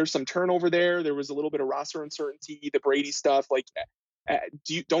 just there's some turnover there. There was a little bit of roster uncertainty, the Brady stuff. Like,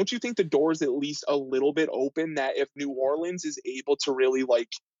 don't you think the door is at least a little bit open that if New Orleans is able to really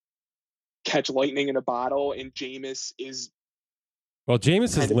like catch lightning in a bottle and Jameis is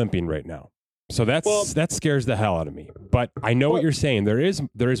limping right now. So that scares the hell out of me. But I know what you're saying. There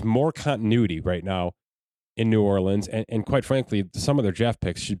is more continuity right now in New Orleans, and quite frankly, some of their draft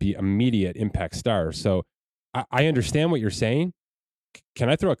picks should be immediate impact stars. So I understand what you're saying. Can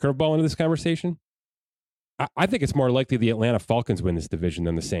I throw a curveball into this conversation? I think it's more likely the Atlanta Falcons win this division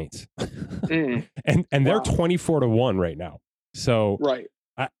than the Saints. And they're 24-1 right now. So right.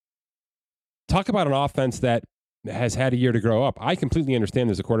 Talk about an offense that has had a year to grow up. I completely understand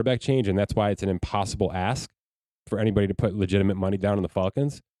there's a quarterback change, and that's why it's an impossible ask for anybody to put legitimate money down on the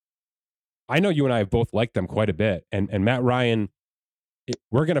Falcons. I know you and I have both liked them quite a bit. And Matt Ryan,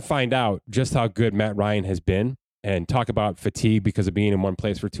 we're going to find out just how good Matt Ryan has been and talk about fatigue because of being in one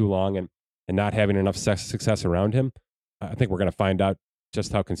place for too long and not having enough success around him. I think we're going to find out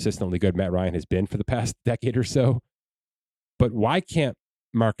just how consistently good Matt Ryan has been for the past decade or so. But why can't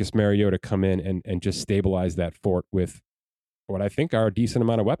Marcus Mariota come in and just stabilize that fort with what I think are a decent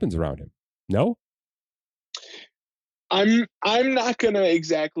amount of weapons around him? No? I'm not going to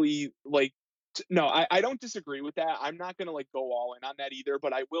exactly like, no, I don't disagree with that. I'm not going to like go all in on that either,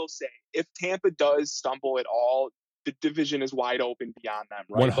 but I will say if Tampa does stumble at all, the division is wide open beyond them,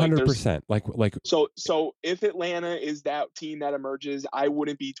 right? 100%. So if Atlanta is that team that emerges, I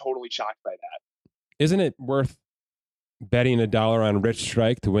wouldn't be totally shocked by that. Isn't it worth betting $1 on Rich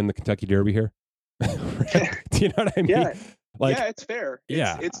Strike to win the Kentucky Derby here? Do you know what I mean? Yeah, it's fair.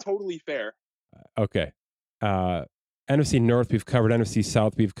 It's totally fair. Okay. NFC North we've covered. NFC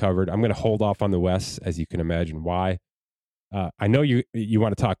South we've covered. I'm going to hold off on the West, as you can imagine. Why? I know you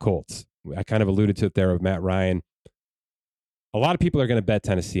want to talk Colts. I kind of alluded to it there with Matt Ryan. A lot of people are going to bet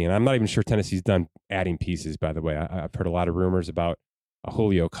Tennessee, and I'm not even sure Tennessee's done adding pieces, by the way. I've heard a lot of rumors about a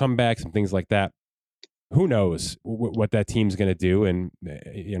Julio comebacks and things like that. Who knows what that team's going to do? And,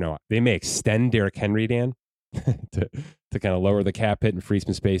 they may extend Derrick Henry, Dan, to kind of lower the cap hit and free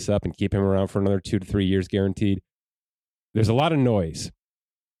some space up and keep him around for another 2 to 3 years guaranteed. There's a lot of noise.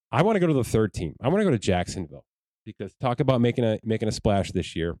 I want to go to the third team. I want to go to Jacksonville because talk about making a splash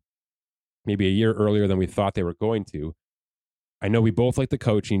this year, maybe a year earlier than we thought they were going to. I know we both like the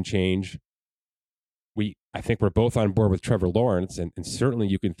coaching change. I think we're both on board with Trevor Lawrence, and certainly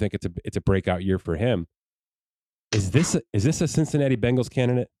you can think it's a breakout year for him. Is this a Cincinnati Bengals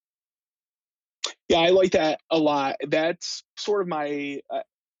candidate? Yeah, I like that a lot. That's sort of my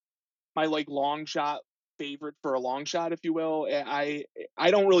like long shot favorite for a long shot, if you will. I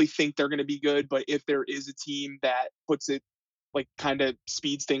don't really think they're going to be good, but if there is a team that puts it like kind of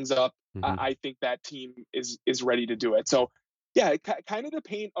speeds things up, I think that team is ready to do it. So yeah, kind of to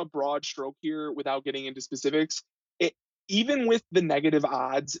paint a broad stroke here without getting into specifics, even with the negative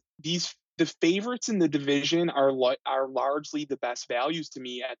odds, the favorites in the division are largely the best values to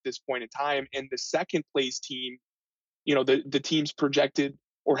me at this point in time. And the second place team, the teams projected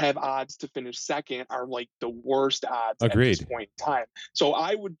or have odds to finish second are like the worst odds Agreed. At this point in time. So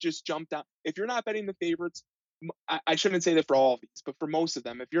I would just jump down. If you're not betting the favorites, I shouldn't say that for all of these, but for most of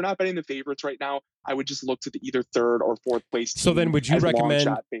them, if you're not betting the favorites right now, I would just look to the either third or fourth place team. So then would you recommend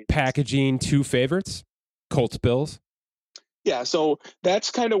packaging 2 favorites, Colts, Bills? Yeah, so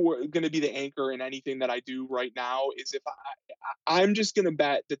that's kind of going to be the anchor in anything that I do right now is if I'm just going to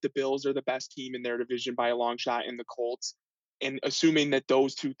bet that the Bills are the best team in their division by a long shot in the Colts. And assuming that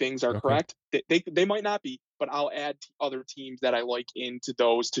those 2 things are correct, they might not be, but I'll add other teams that I like into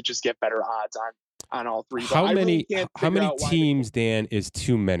those to just get better odds on all 3. How many teams, Dan, is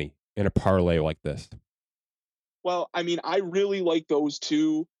too many in a parlay like this? Well, I mean, I really like those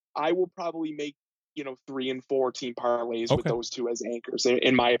 2. I will probably make 3 and 4 team parlays with those 2 as anchors,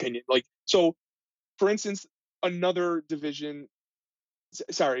 in my opinion. Like, so for instance, another division,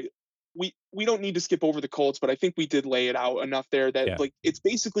 sorry, we don't need to skip over the Colts, but I think we did lay it out enough there that like it's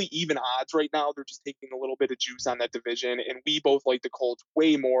basically even odds right now. They're just taking a little bit of juice on that division, and we both like the Colts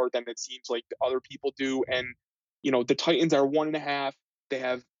way more than it seems like other people do. And the Titans are 1.5. They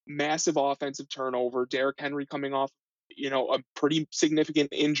have massive offensive turnover. Derrick Henry coming off a pretty significant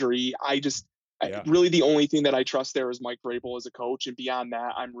injury. Really the only thing that I trust there is Mike Vrabel as a coach, and beyond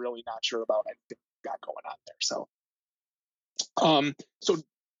that, I'm really not sure about anything got going on there. So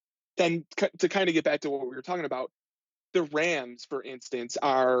then to kind of get back to what we were talking about, the Rams, for instance,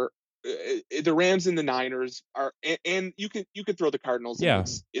 are the Rams and the Niners are, and you could throw the Cardinals in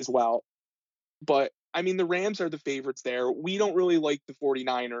this as well. But I mean, the Rams are the favorites there. We don't really like the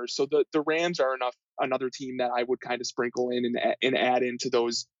 49ers. So the Rams are another team that I would kind of sprinkle in and add into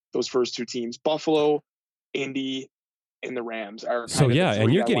those first two teams. Buffalo, Indy, and the Rams are so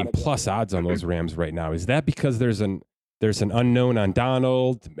and you're getting plus odds on those Rams right now. Is that because there's an unknown on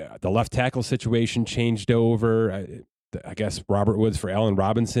Donald? The left tackle situation changed over. I guess Robert Woods for Allen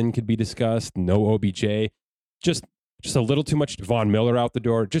Robinson could be discussed. No OBJ. Just a little too much. Von Miller out the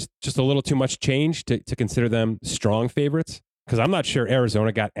door. Just a little too much change to consider them strong favorites. Because I'm not sure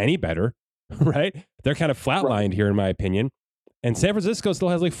Arizona got any better, right? They're kind of flatlined here, in my opinion. And San Francisco still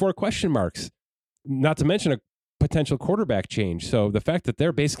has like 4 question marks, not to mention a potential quarterback change. So the fact that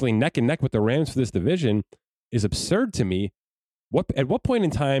they're basically neck and neck with the Rams for this division is absurd to me. At what point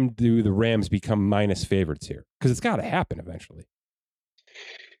in time do the Rams become minus favorites here? Because it's got to happen eventually.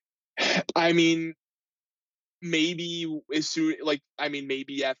 I mean, maybe as soon,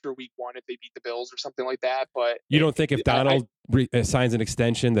 maybe after week 1 if they beat the Bills or something like that. But you don't think if Donald signs an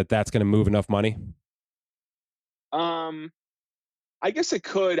extension that's going to move enough money? I guess it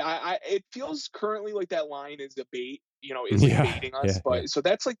could. It feels currently like that line is a bait, is baiting us. So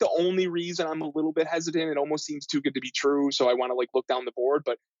that's like the only reason I'm a little bit hesitant. It almost seems too good to be true. So I want to look down the board.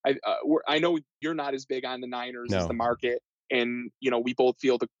 But I know you're not as big on the Niners as the market, and we both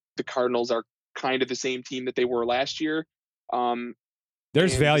feel the Cardinals are kind of the same team that they were last year.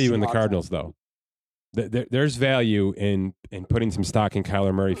 There's value in the Cardinals, though. There's value in putting some stock in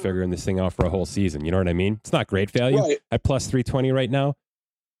Kyler Murray, figuring this thing out for a whole season. You know what I mean? It's not great value at plus 320 right now.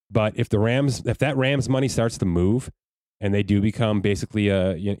 But if that Rams money starts to move and they do become basically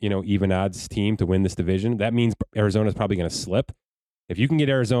a even odds team to win this division, that means Arizona's probably going to slip. If you can get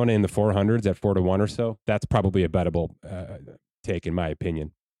Arizona in the 400s at 4-1 or so, that's probably a bettable take, in my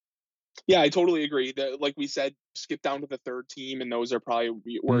opinion. Yeah, I totally agree. Like we said, skip down to the third team, and those are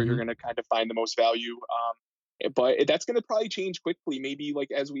probably where you're going to kind of find the most value. But that's going to probably change quickly. Maybe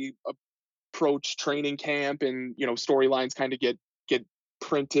as we approach training camp and storylines kind of get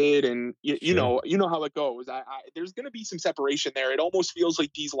printed, and you know how it goes. There's going to be some separation there. It almost feels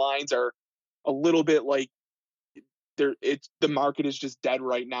like these lines are a little bit like the market is just dead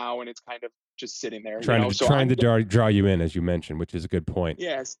right now, and it's kind of just sitting there. Trying to draw you in, as you mentioned, which is a good point.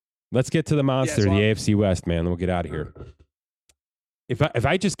 Yes. Let's get to the monster, the AFC West, man. Then we'll get out of here. If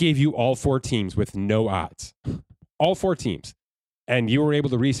I just gave you all 4 teams with no odds, all 4 teams, and you were able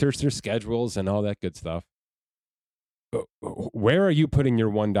to research their schedules and all that good stuff, where are you putting your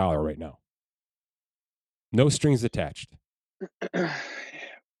 $1 right now? No strings attached.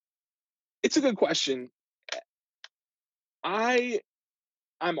 It's a good question. I'm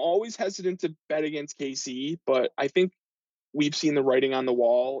always hesitant to bet against KC, but I think we've seen the writing on the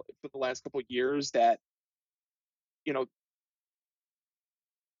wall for the last couple of years that,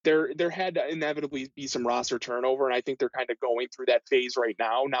 there had to inevitably be some roster turnover. And I think they're kind of going through that phase right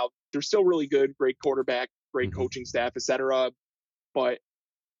now. Now they're still really good, great quarterback, great coaching staff, et cetera. But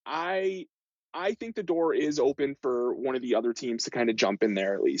I think the door is open for one of the other teams to kind of jump in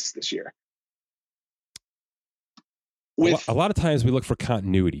there, at least this year. A lot of times we look for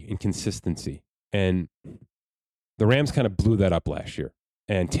continuity and consistency, and the Rams kind of blew that up last year,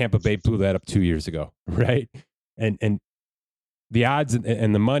 and Tampa Bay blew that up 2 years ago, right? And the odds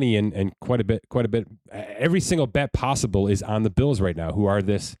and the money and quite a bit, every single bet possible is on the Bills right now, who are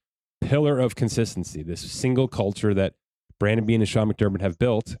this pillar of consistency, this single culture that Brandon Beane and Sean McDermott have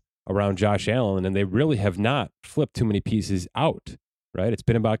built around Josh Allen, and they really have not flipped too many pieces out, right? It's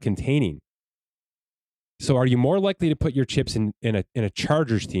been about containing. So are you more likely to put your chips in a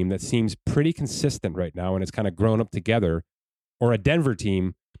Chargers team that seems pretty consistent right now and it's kind of grown up together, or a Denver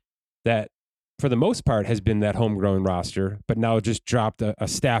team that, for the most part, has been that homegrown roster, but now just dropped a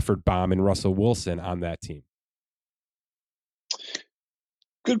Stafford bomb and Russell Wilson on that team?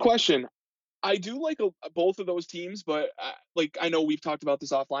 Good question. I do like both of those teams, but I know we've talked about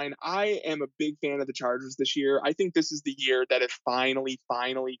this offline. I am a big fan of the Chargers this year. I think this is the year that it finally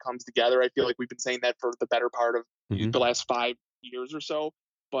comes together. I feel like we've been saying that for the better part of the last 5 years or so.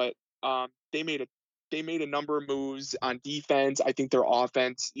 But they made a number of moves on defense. I think their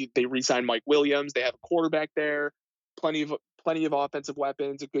offense, they re-signed Mike Williams. They have a quarterback there, plenty of offensive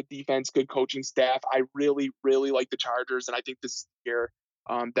weapons, a good defense, good coaching staff. I really, really like the Chargers, and I think this year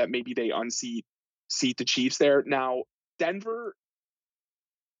that maybe they unseat the Chiefs there. Now, Denver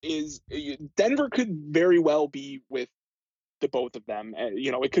could very well be with the both of them.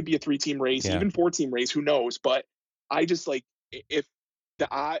 It could be a 3-team race, even 4-team race. Who knows? But I just if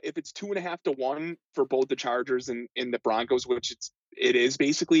if it's 2.5-1 for both the Chargers and the Broncos, which it is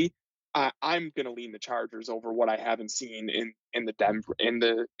basically, I'm gonna lean the Chargers over what I haven't seen in Denver,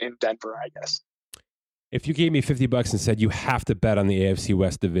 I guess. If you gave me $50 and said you have to bet on the AFC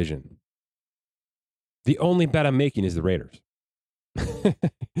West division, the only bet I'm making is the Raiders.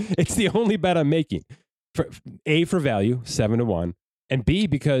 It's the only bet I'm making. For value, 7-1, and B,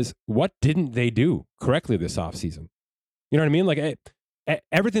 because what didn't they do correctly this offseason? You know what I mean? Like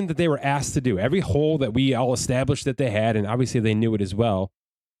everything that they were asked to do, every hole that we all established that they had, and obviously they knew it as well,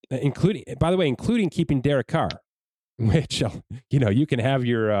 including keeping Derek Carr, which, you can have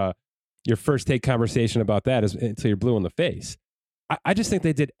your first take conversation about that until you're blue in the face. I just think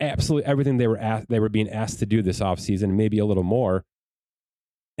they did absolutely everything they were being asked to do this offseason, maybe a little more.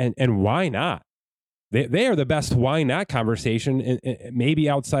 And why not? They are the best why not conversation, maybe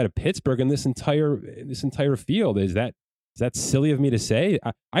outside of Pittsburgh in this entire field. Is that silly of me to say?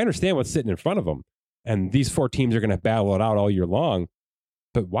 I understand what's sitting in front of them, and these four teams are going to battle it out all year long.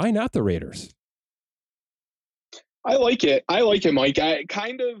 But why not the Raiders? I like it, Mike. I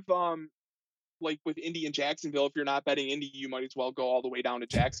kind of like with Indy and Jacksonville. If you're not betting Indy, you might as well go all the way down to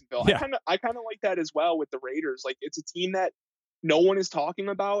Jacksonville. Yeah. I kind of like that as well with the Raiders. Like, it's a team that no one is talking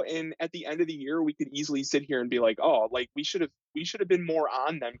about, and at the end of the year, we could easily sit here and be like, oh, like we should have been more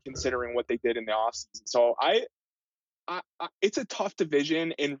on them considering what they did in the offseason. So I it's a tough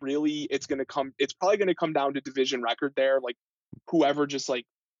division, and really it's probably going to come down to division record there. Like, whoever just like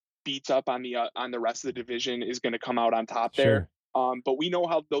beats up on the rest of the division is going to come out on top there. Sure. But we know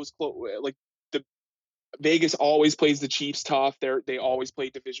how those like the Vegas always plays the Chiefs tough. They always play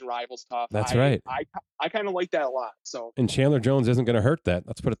division rivals tough. That's right. I kind of like that a lot. So, and Chandler Jones isn't going to hurt that.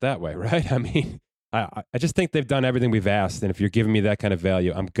 Let's put it that way, right? I mean, I just think they've done everything we've asked, and if you're giving me that kind of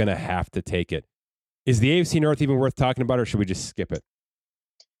value, I'm going to have to take it. Is the AFC North even worth talking about, or should we just skip it?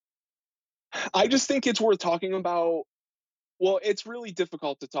 I just think it's worth talking about. Well, it's really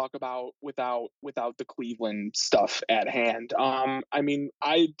difficult to talk about without the Cleveland stuff at hand. I mean,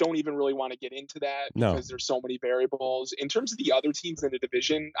 I don't even really want to get into that because there's so many variables. In terms of the other teams in the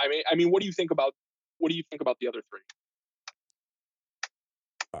division, I mean, what do you think about the other three?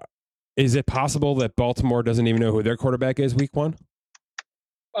 Is it possible that Baltimore doesn't even know who their quarterback is week one?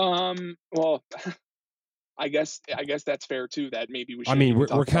 Well, I guess that's fair too. That maybe we should. I mean,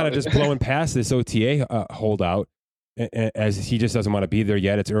 we're kind of just blowing past this OTA holdout, as he just doesn't want to be there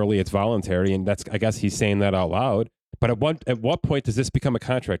yet. It's early, it's voluntary, and I guess he's saying that out loud. But at what point does this become a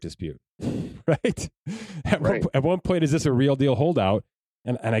contract dispute? Right? At one point is this a real deal holdout?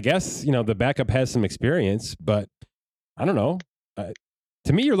 And I guess the backup has some experience, but I don't know.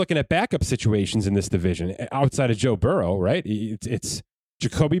 To me, you're looking at backup situations in this division outside of Joe Burrow, right? It's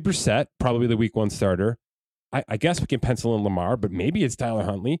Jacoby Brissett, probably the week one starter. I guess we can pencil in Lamar, but maybe it's Tyler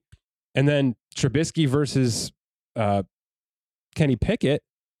Huntley. And then Trubisky versus Kenny Pickett.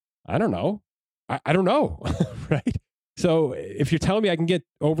 I don't know. I don't know, right? So if you're telling me I can get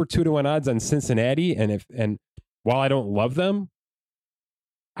over 2-1 odds on Cincinnati, and while I don't love them,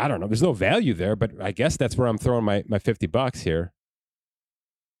 I don't know. There's no value there, but I guess that's where I'm throwing my $50 here.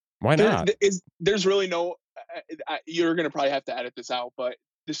 Why not? There's really no. You're going to probably have to edit this out, but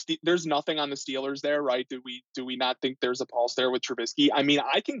there's nothing on the Steelers there, right? Do we not think there's a pulse there with Trubisky? I mean,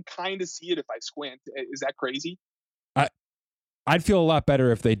 I can kind of see it if I squint. Is that crazy? I'd feel a lot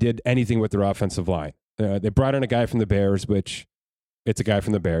better if they did anything with their offensive line. They brought in a guy from the Bears, which it's a guy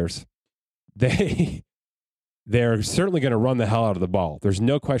from the Bears. They're certainly going to run the hell out of the ball. There's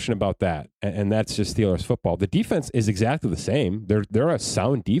no question about that. And that's just Steelers football. The defense is exactly the same. They're a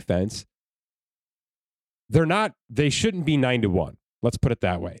sound defense. They shouldn't be 9-1. Let's put it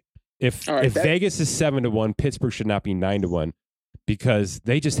that way. If Vegas is 7-1, Pittsburgh should not be 9-1, because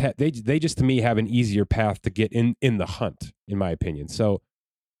they just to me have an easier path to get in the hunt, in my opinion. So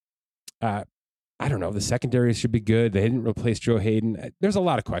I don't know. The secondary should be good. They didn't replace Joe Hayden. There's a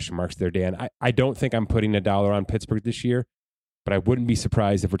lot of question marks there, Dan. I don't think I'm putting $1 on Pittsburgh this year, but I wouldn't be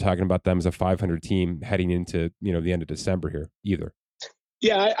surprised if we're talking about them as a 500 team heading into the end of December here either.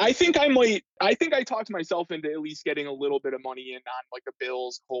 Yeah, I think I might. I think I talked myself into at least getting a little bit of money in on like a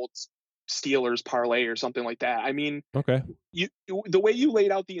Bills, Colts, Steelers parlay or something like that. I mean, okay. The way you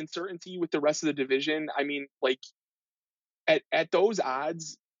laid out the uncertainty with the rest of the division, I mean, like at those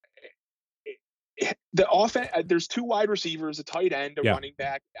odds, the offense, there's 2 wide receivers, a tight end, a running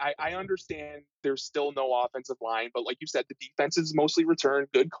back. I understand there's still no offensive line, but like you said, the defense is mostly returned,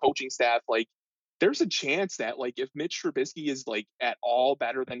 good coaching staff. Like, there's a chance that like if Mitch Trubisky is like at all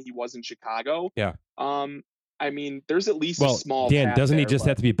better than he was in Chicago, I mean, there's at least a small Dan, path doesn't he there, just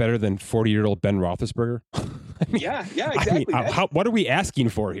have to be better than 40-year-old Ben Roethlisberger? I mean, yeah, exactly. I mean, what are we asking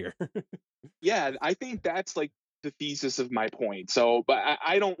for here? Yeah, I think that's like the thesis of my point. So, but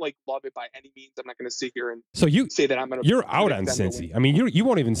I don't like love it by any means. I'm not going to sit here and say that I'm going to. You're out on Cincy. I mean, you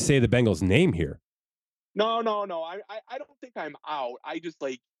won't even say the Bengals' name here. No. I don't think I'm out. I just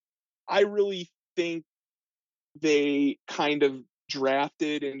like, I really think they kind of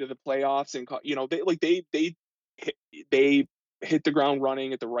drafted into the playoffs and, you know, they hit the ground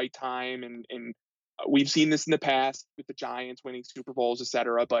running at the right time. And we've seen this in the past with the Giants winning Super Bowls, et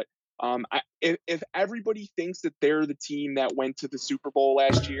cetera. But if everybody thinks that they're the team that went to the Super Bowl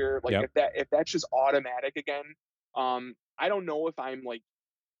last year, like if that's just automatic again, I don't know if I'm like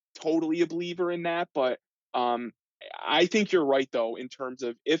totally a believer in that, but I think you're right though, in terms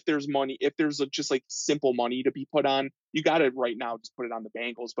of if there's money, if there's just like simple money to be put on, you got to right now just put it on the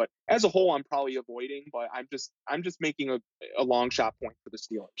Bengals. But as a whole, I'm probably avoiding, but I'm just making a long shot point for the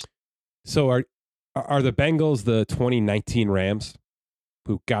Steelers. So are the Bengals the 2019 Rams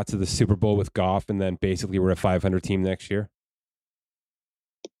who got to the Super Bowl with Goff and then basically were a 500 team next year?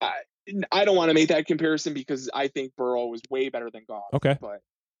 I don't want to make that comparison because I think Burrow was way better than Goff. Okay. But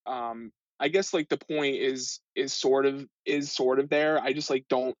I guess like the point is sort of there. I just like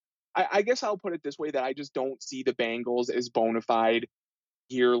don't. I guess I'll put it this way, that I just don't see the Bengals as bona fide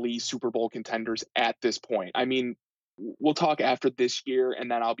yearly Super Bowl contenders at this point. I mean, we'll talk after this year, and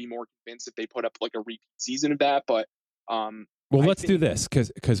then I'll be more convinced if they put up like a repeat season of that. But well, let's do this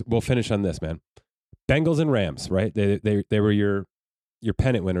because we'll finish on this, man. Bengals and Rams, right? They were your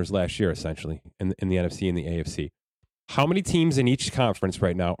pennant winners last year, essentially, in the NFC and the AFC. How many teams in each conference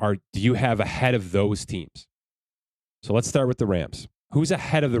right now do you have ahead of those teams? So let's start with the Rams. Who's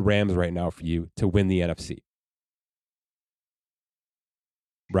ahead of the Rams right now for you to win the NFC?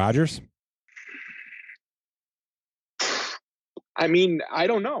 Rodgers? I mean, I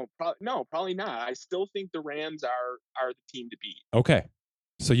don't know. No, probably not. I still think the Rams are the team to beat. Okay.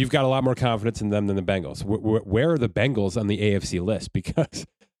 So you've got a lot more confidence in them than the Bengals. Where are the Bengals on the AFC list? Because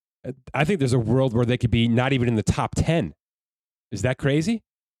I think there's a world where they could be not even in the top 10. Is that crazy?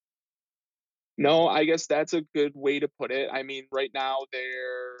 No, I guess that's a good way to put it. I mean, right now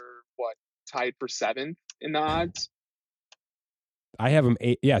they're tied for 7th in the odds. I have them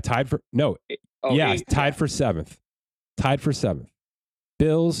 8. Yeah, tied for no. Tied for 7th. Tied for 7th.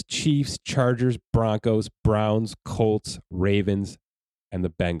 Bills, Chiefs, Chargers, Broncos, Browns, Colts, Ravens, and the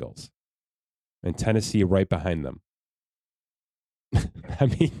Bengals. And Tennessee right behind them. I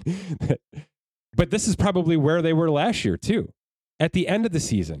mean, but this is probably where they were last year, too. At the end of the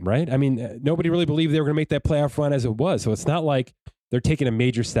season, right? I mean, nobody really believed they were going to make that playoff run as it was. So it's not like they're taking a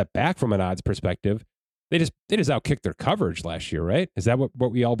major step back from an odds perspective. They just outkicked their coverage last year, right? Is that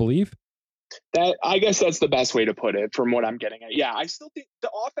what we all believe? That, I guess that's the best way to put it from what I'm getting at. Yeah, I still think the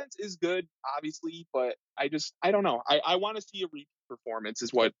offense is good, obviously, but I don't know. I want to see a repeat performance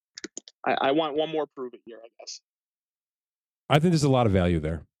is what I want. One more prove it here, I guess. I think there's a lot of value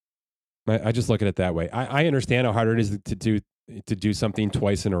there. I just look at it that way. I understand how hard it is to do something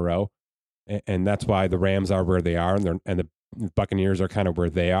twice in a row, and that's why the Rams are where they are, and the Buccaneers are kind of where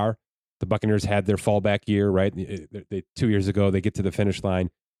they are. The Buccaneers had their fallback year, right? They 2 years ago, they get to the finish line.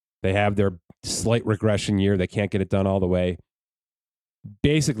 They have their slight regression year. They can't get it done all the way.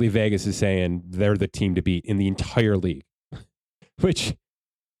 Basically, Vegas is saying they're the team to beat in the entire league, which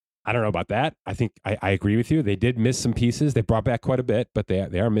I don't know about that. I think I agree with you. They did miss some pieces. They brought back quite a bit, but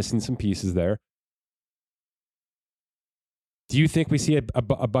they are missing some pieces there. Do you think we see a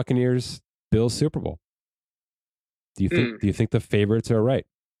Buccaneers Bills Super Bowl? Do you think the favorites are right?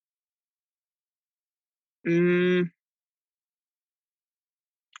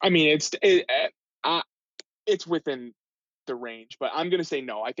 I mean, it's within the range, but I'm going to say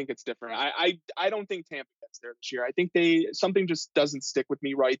no. I think it's different. I don't think Tampa gets there this year. I think something just doesn't stick with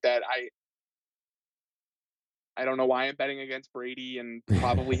me right, that I don't know why I'm betting against Brady and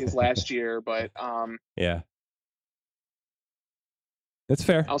probably his last year, but yeah. That's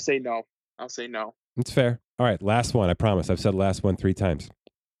fair. I'll say no. It's fair. All right, last one. I promise. I've said last one 3 times.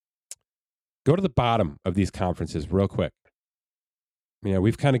 Go to the bottom of these conferences real quick. You know,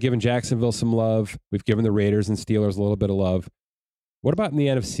 we've kind of given Jacksonville some love. We've given the Raiders and Steelers a little bit of love. What about in the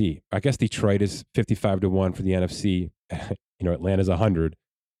NFC? I guess Detroit is 55-1 for the NFC. Atlanta's 100.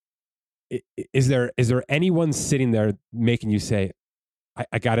 Is there anyone sitting there making you say,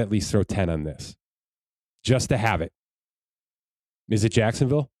 I got to at least throw 10 on this just to have it? Is it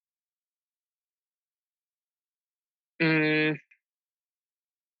Jacksonville? Whew.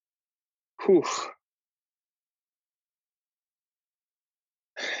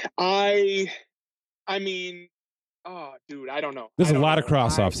 I I mean, oh, dude, I don't know. There's a lot of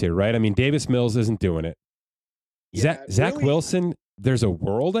cross-offs here, right? I mean, Davis Mills isn't doing it. Yeah, Zach really? Wilson, there's a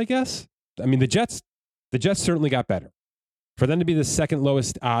world, I guess. I mean, the Jets certainly got better. For them to be the second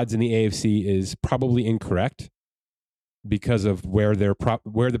lowest odds in the AFC is probably incorrect because of where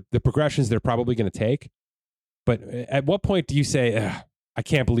the progressions they're probably going to take. But at what point do you say, I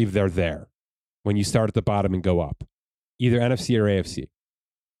can't believe they're there when you start at the bottom and go up, either NFC or AFC?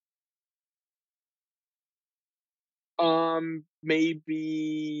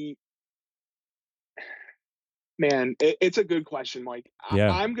 Maybe, man, it's a good question, Mike.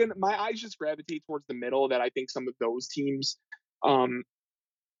 Yeah. My eyes just gravitate towards the middle, that I think some of those teams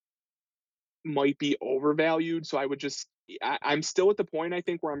might be overvalued. So I would I'm still at the point, I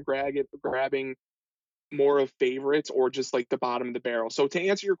think, where I'm grabbing more of favorites or just like the bottom of the barrel. So to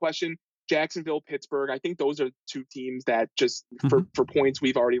answer your question, Jacksonville, Pittsburgh, I think those are two teams that just for points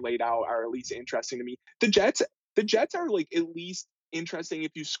we've already laid out are at least interesting to me. The Jets are like at least interesting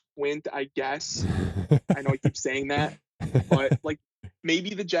if you squint, I guess. I know I keep saying that, but like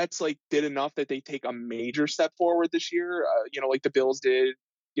maybe the Jets like did enough that they take a major step forward this year. Like the Bills did,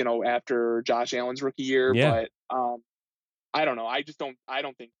 after Josh Allen's rookie year. Yeah. But I don't know. I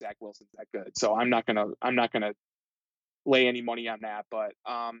don't think Zach Wilson's that good. So I'm not gonna lay any money on that. But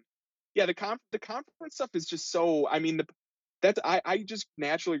yeah, the conference stuff is just so. I mean, I just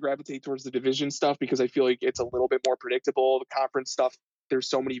naturally gravitate towards the division stuff because I feel like it's a little bit more predictable. The conference stuff, there's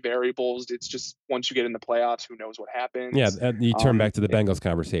so many variables. It's just once you get in the playoffs, who knows what happens. Yeah, you turn back to the Bengals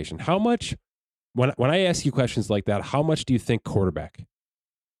conversation. How much, when I ask you questions like that, how much do you think quarterback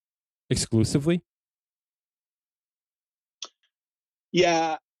exclusively?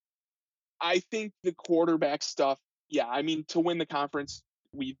 Yeah, I think the quarterback stuff. Yeah, I mean, to win the conference,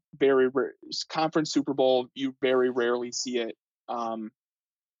 conference Super Bowl, you very rarely see it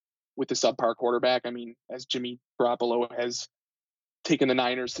with the subpar quarterback. I mean, as Jimmy Garoppolo has taken the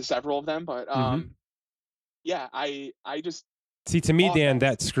Niners to several of them, but yeah, I just see, to me, Dan,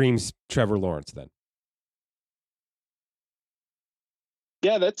 that screams Trevor Lawrence then.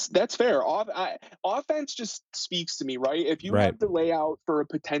 Yeah, that's fair. Offense just speaks to me, right? If you have the layout for a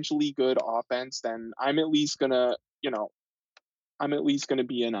potentially good offense, then I'm at least gonna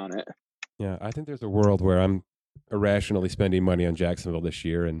be in on it. Yeah, I think there's a world where I'm irrationally spending money on Jacksonville this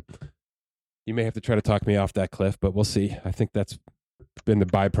year, and you may have to try to talk me off that cliff, but we'll see. I think that's been the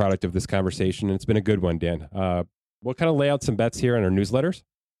byproduct of this conversation, and it's been a good one, Dan. We'll kind of lay out some bets here in our newsletters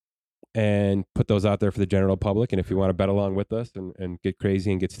and put those out there for the general public. And if you want to bet along with us and get crazy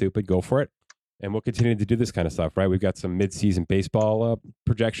and get stupid, go for it. And we'll continue to do this kind of stuff, right? We've got some mid-season baseball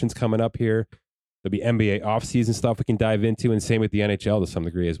projections coming up here. There'll be NBA off-season stuff we can dive into, and same with the NHL to some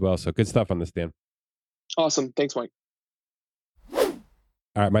degree as well. So good stuff on this, Dan. Awesome. Thanks, Mike. All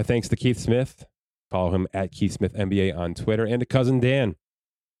right, my thanks to Keith Smith. Follow him at Keith Smith NBA on Twitter, and to Cousin Dan.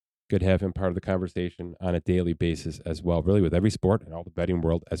 Good to have him part of the conversation on a daily basis as well, really with every sport and all the betting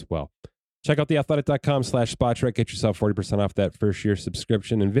world as well. Check out theathletic.com/SpotTrack. Get yourself 40% off that first year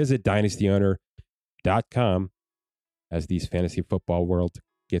subscription, and visit dynastyowner.com as these fantasy football world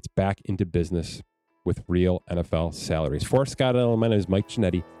gets back into business with real NFL salaries. For Scott Edelman, my name is Mike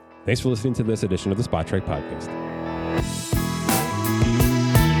Giannetti. Thanks for listening to this edition of the Spot Track Podcast.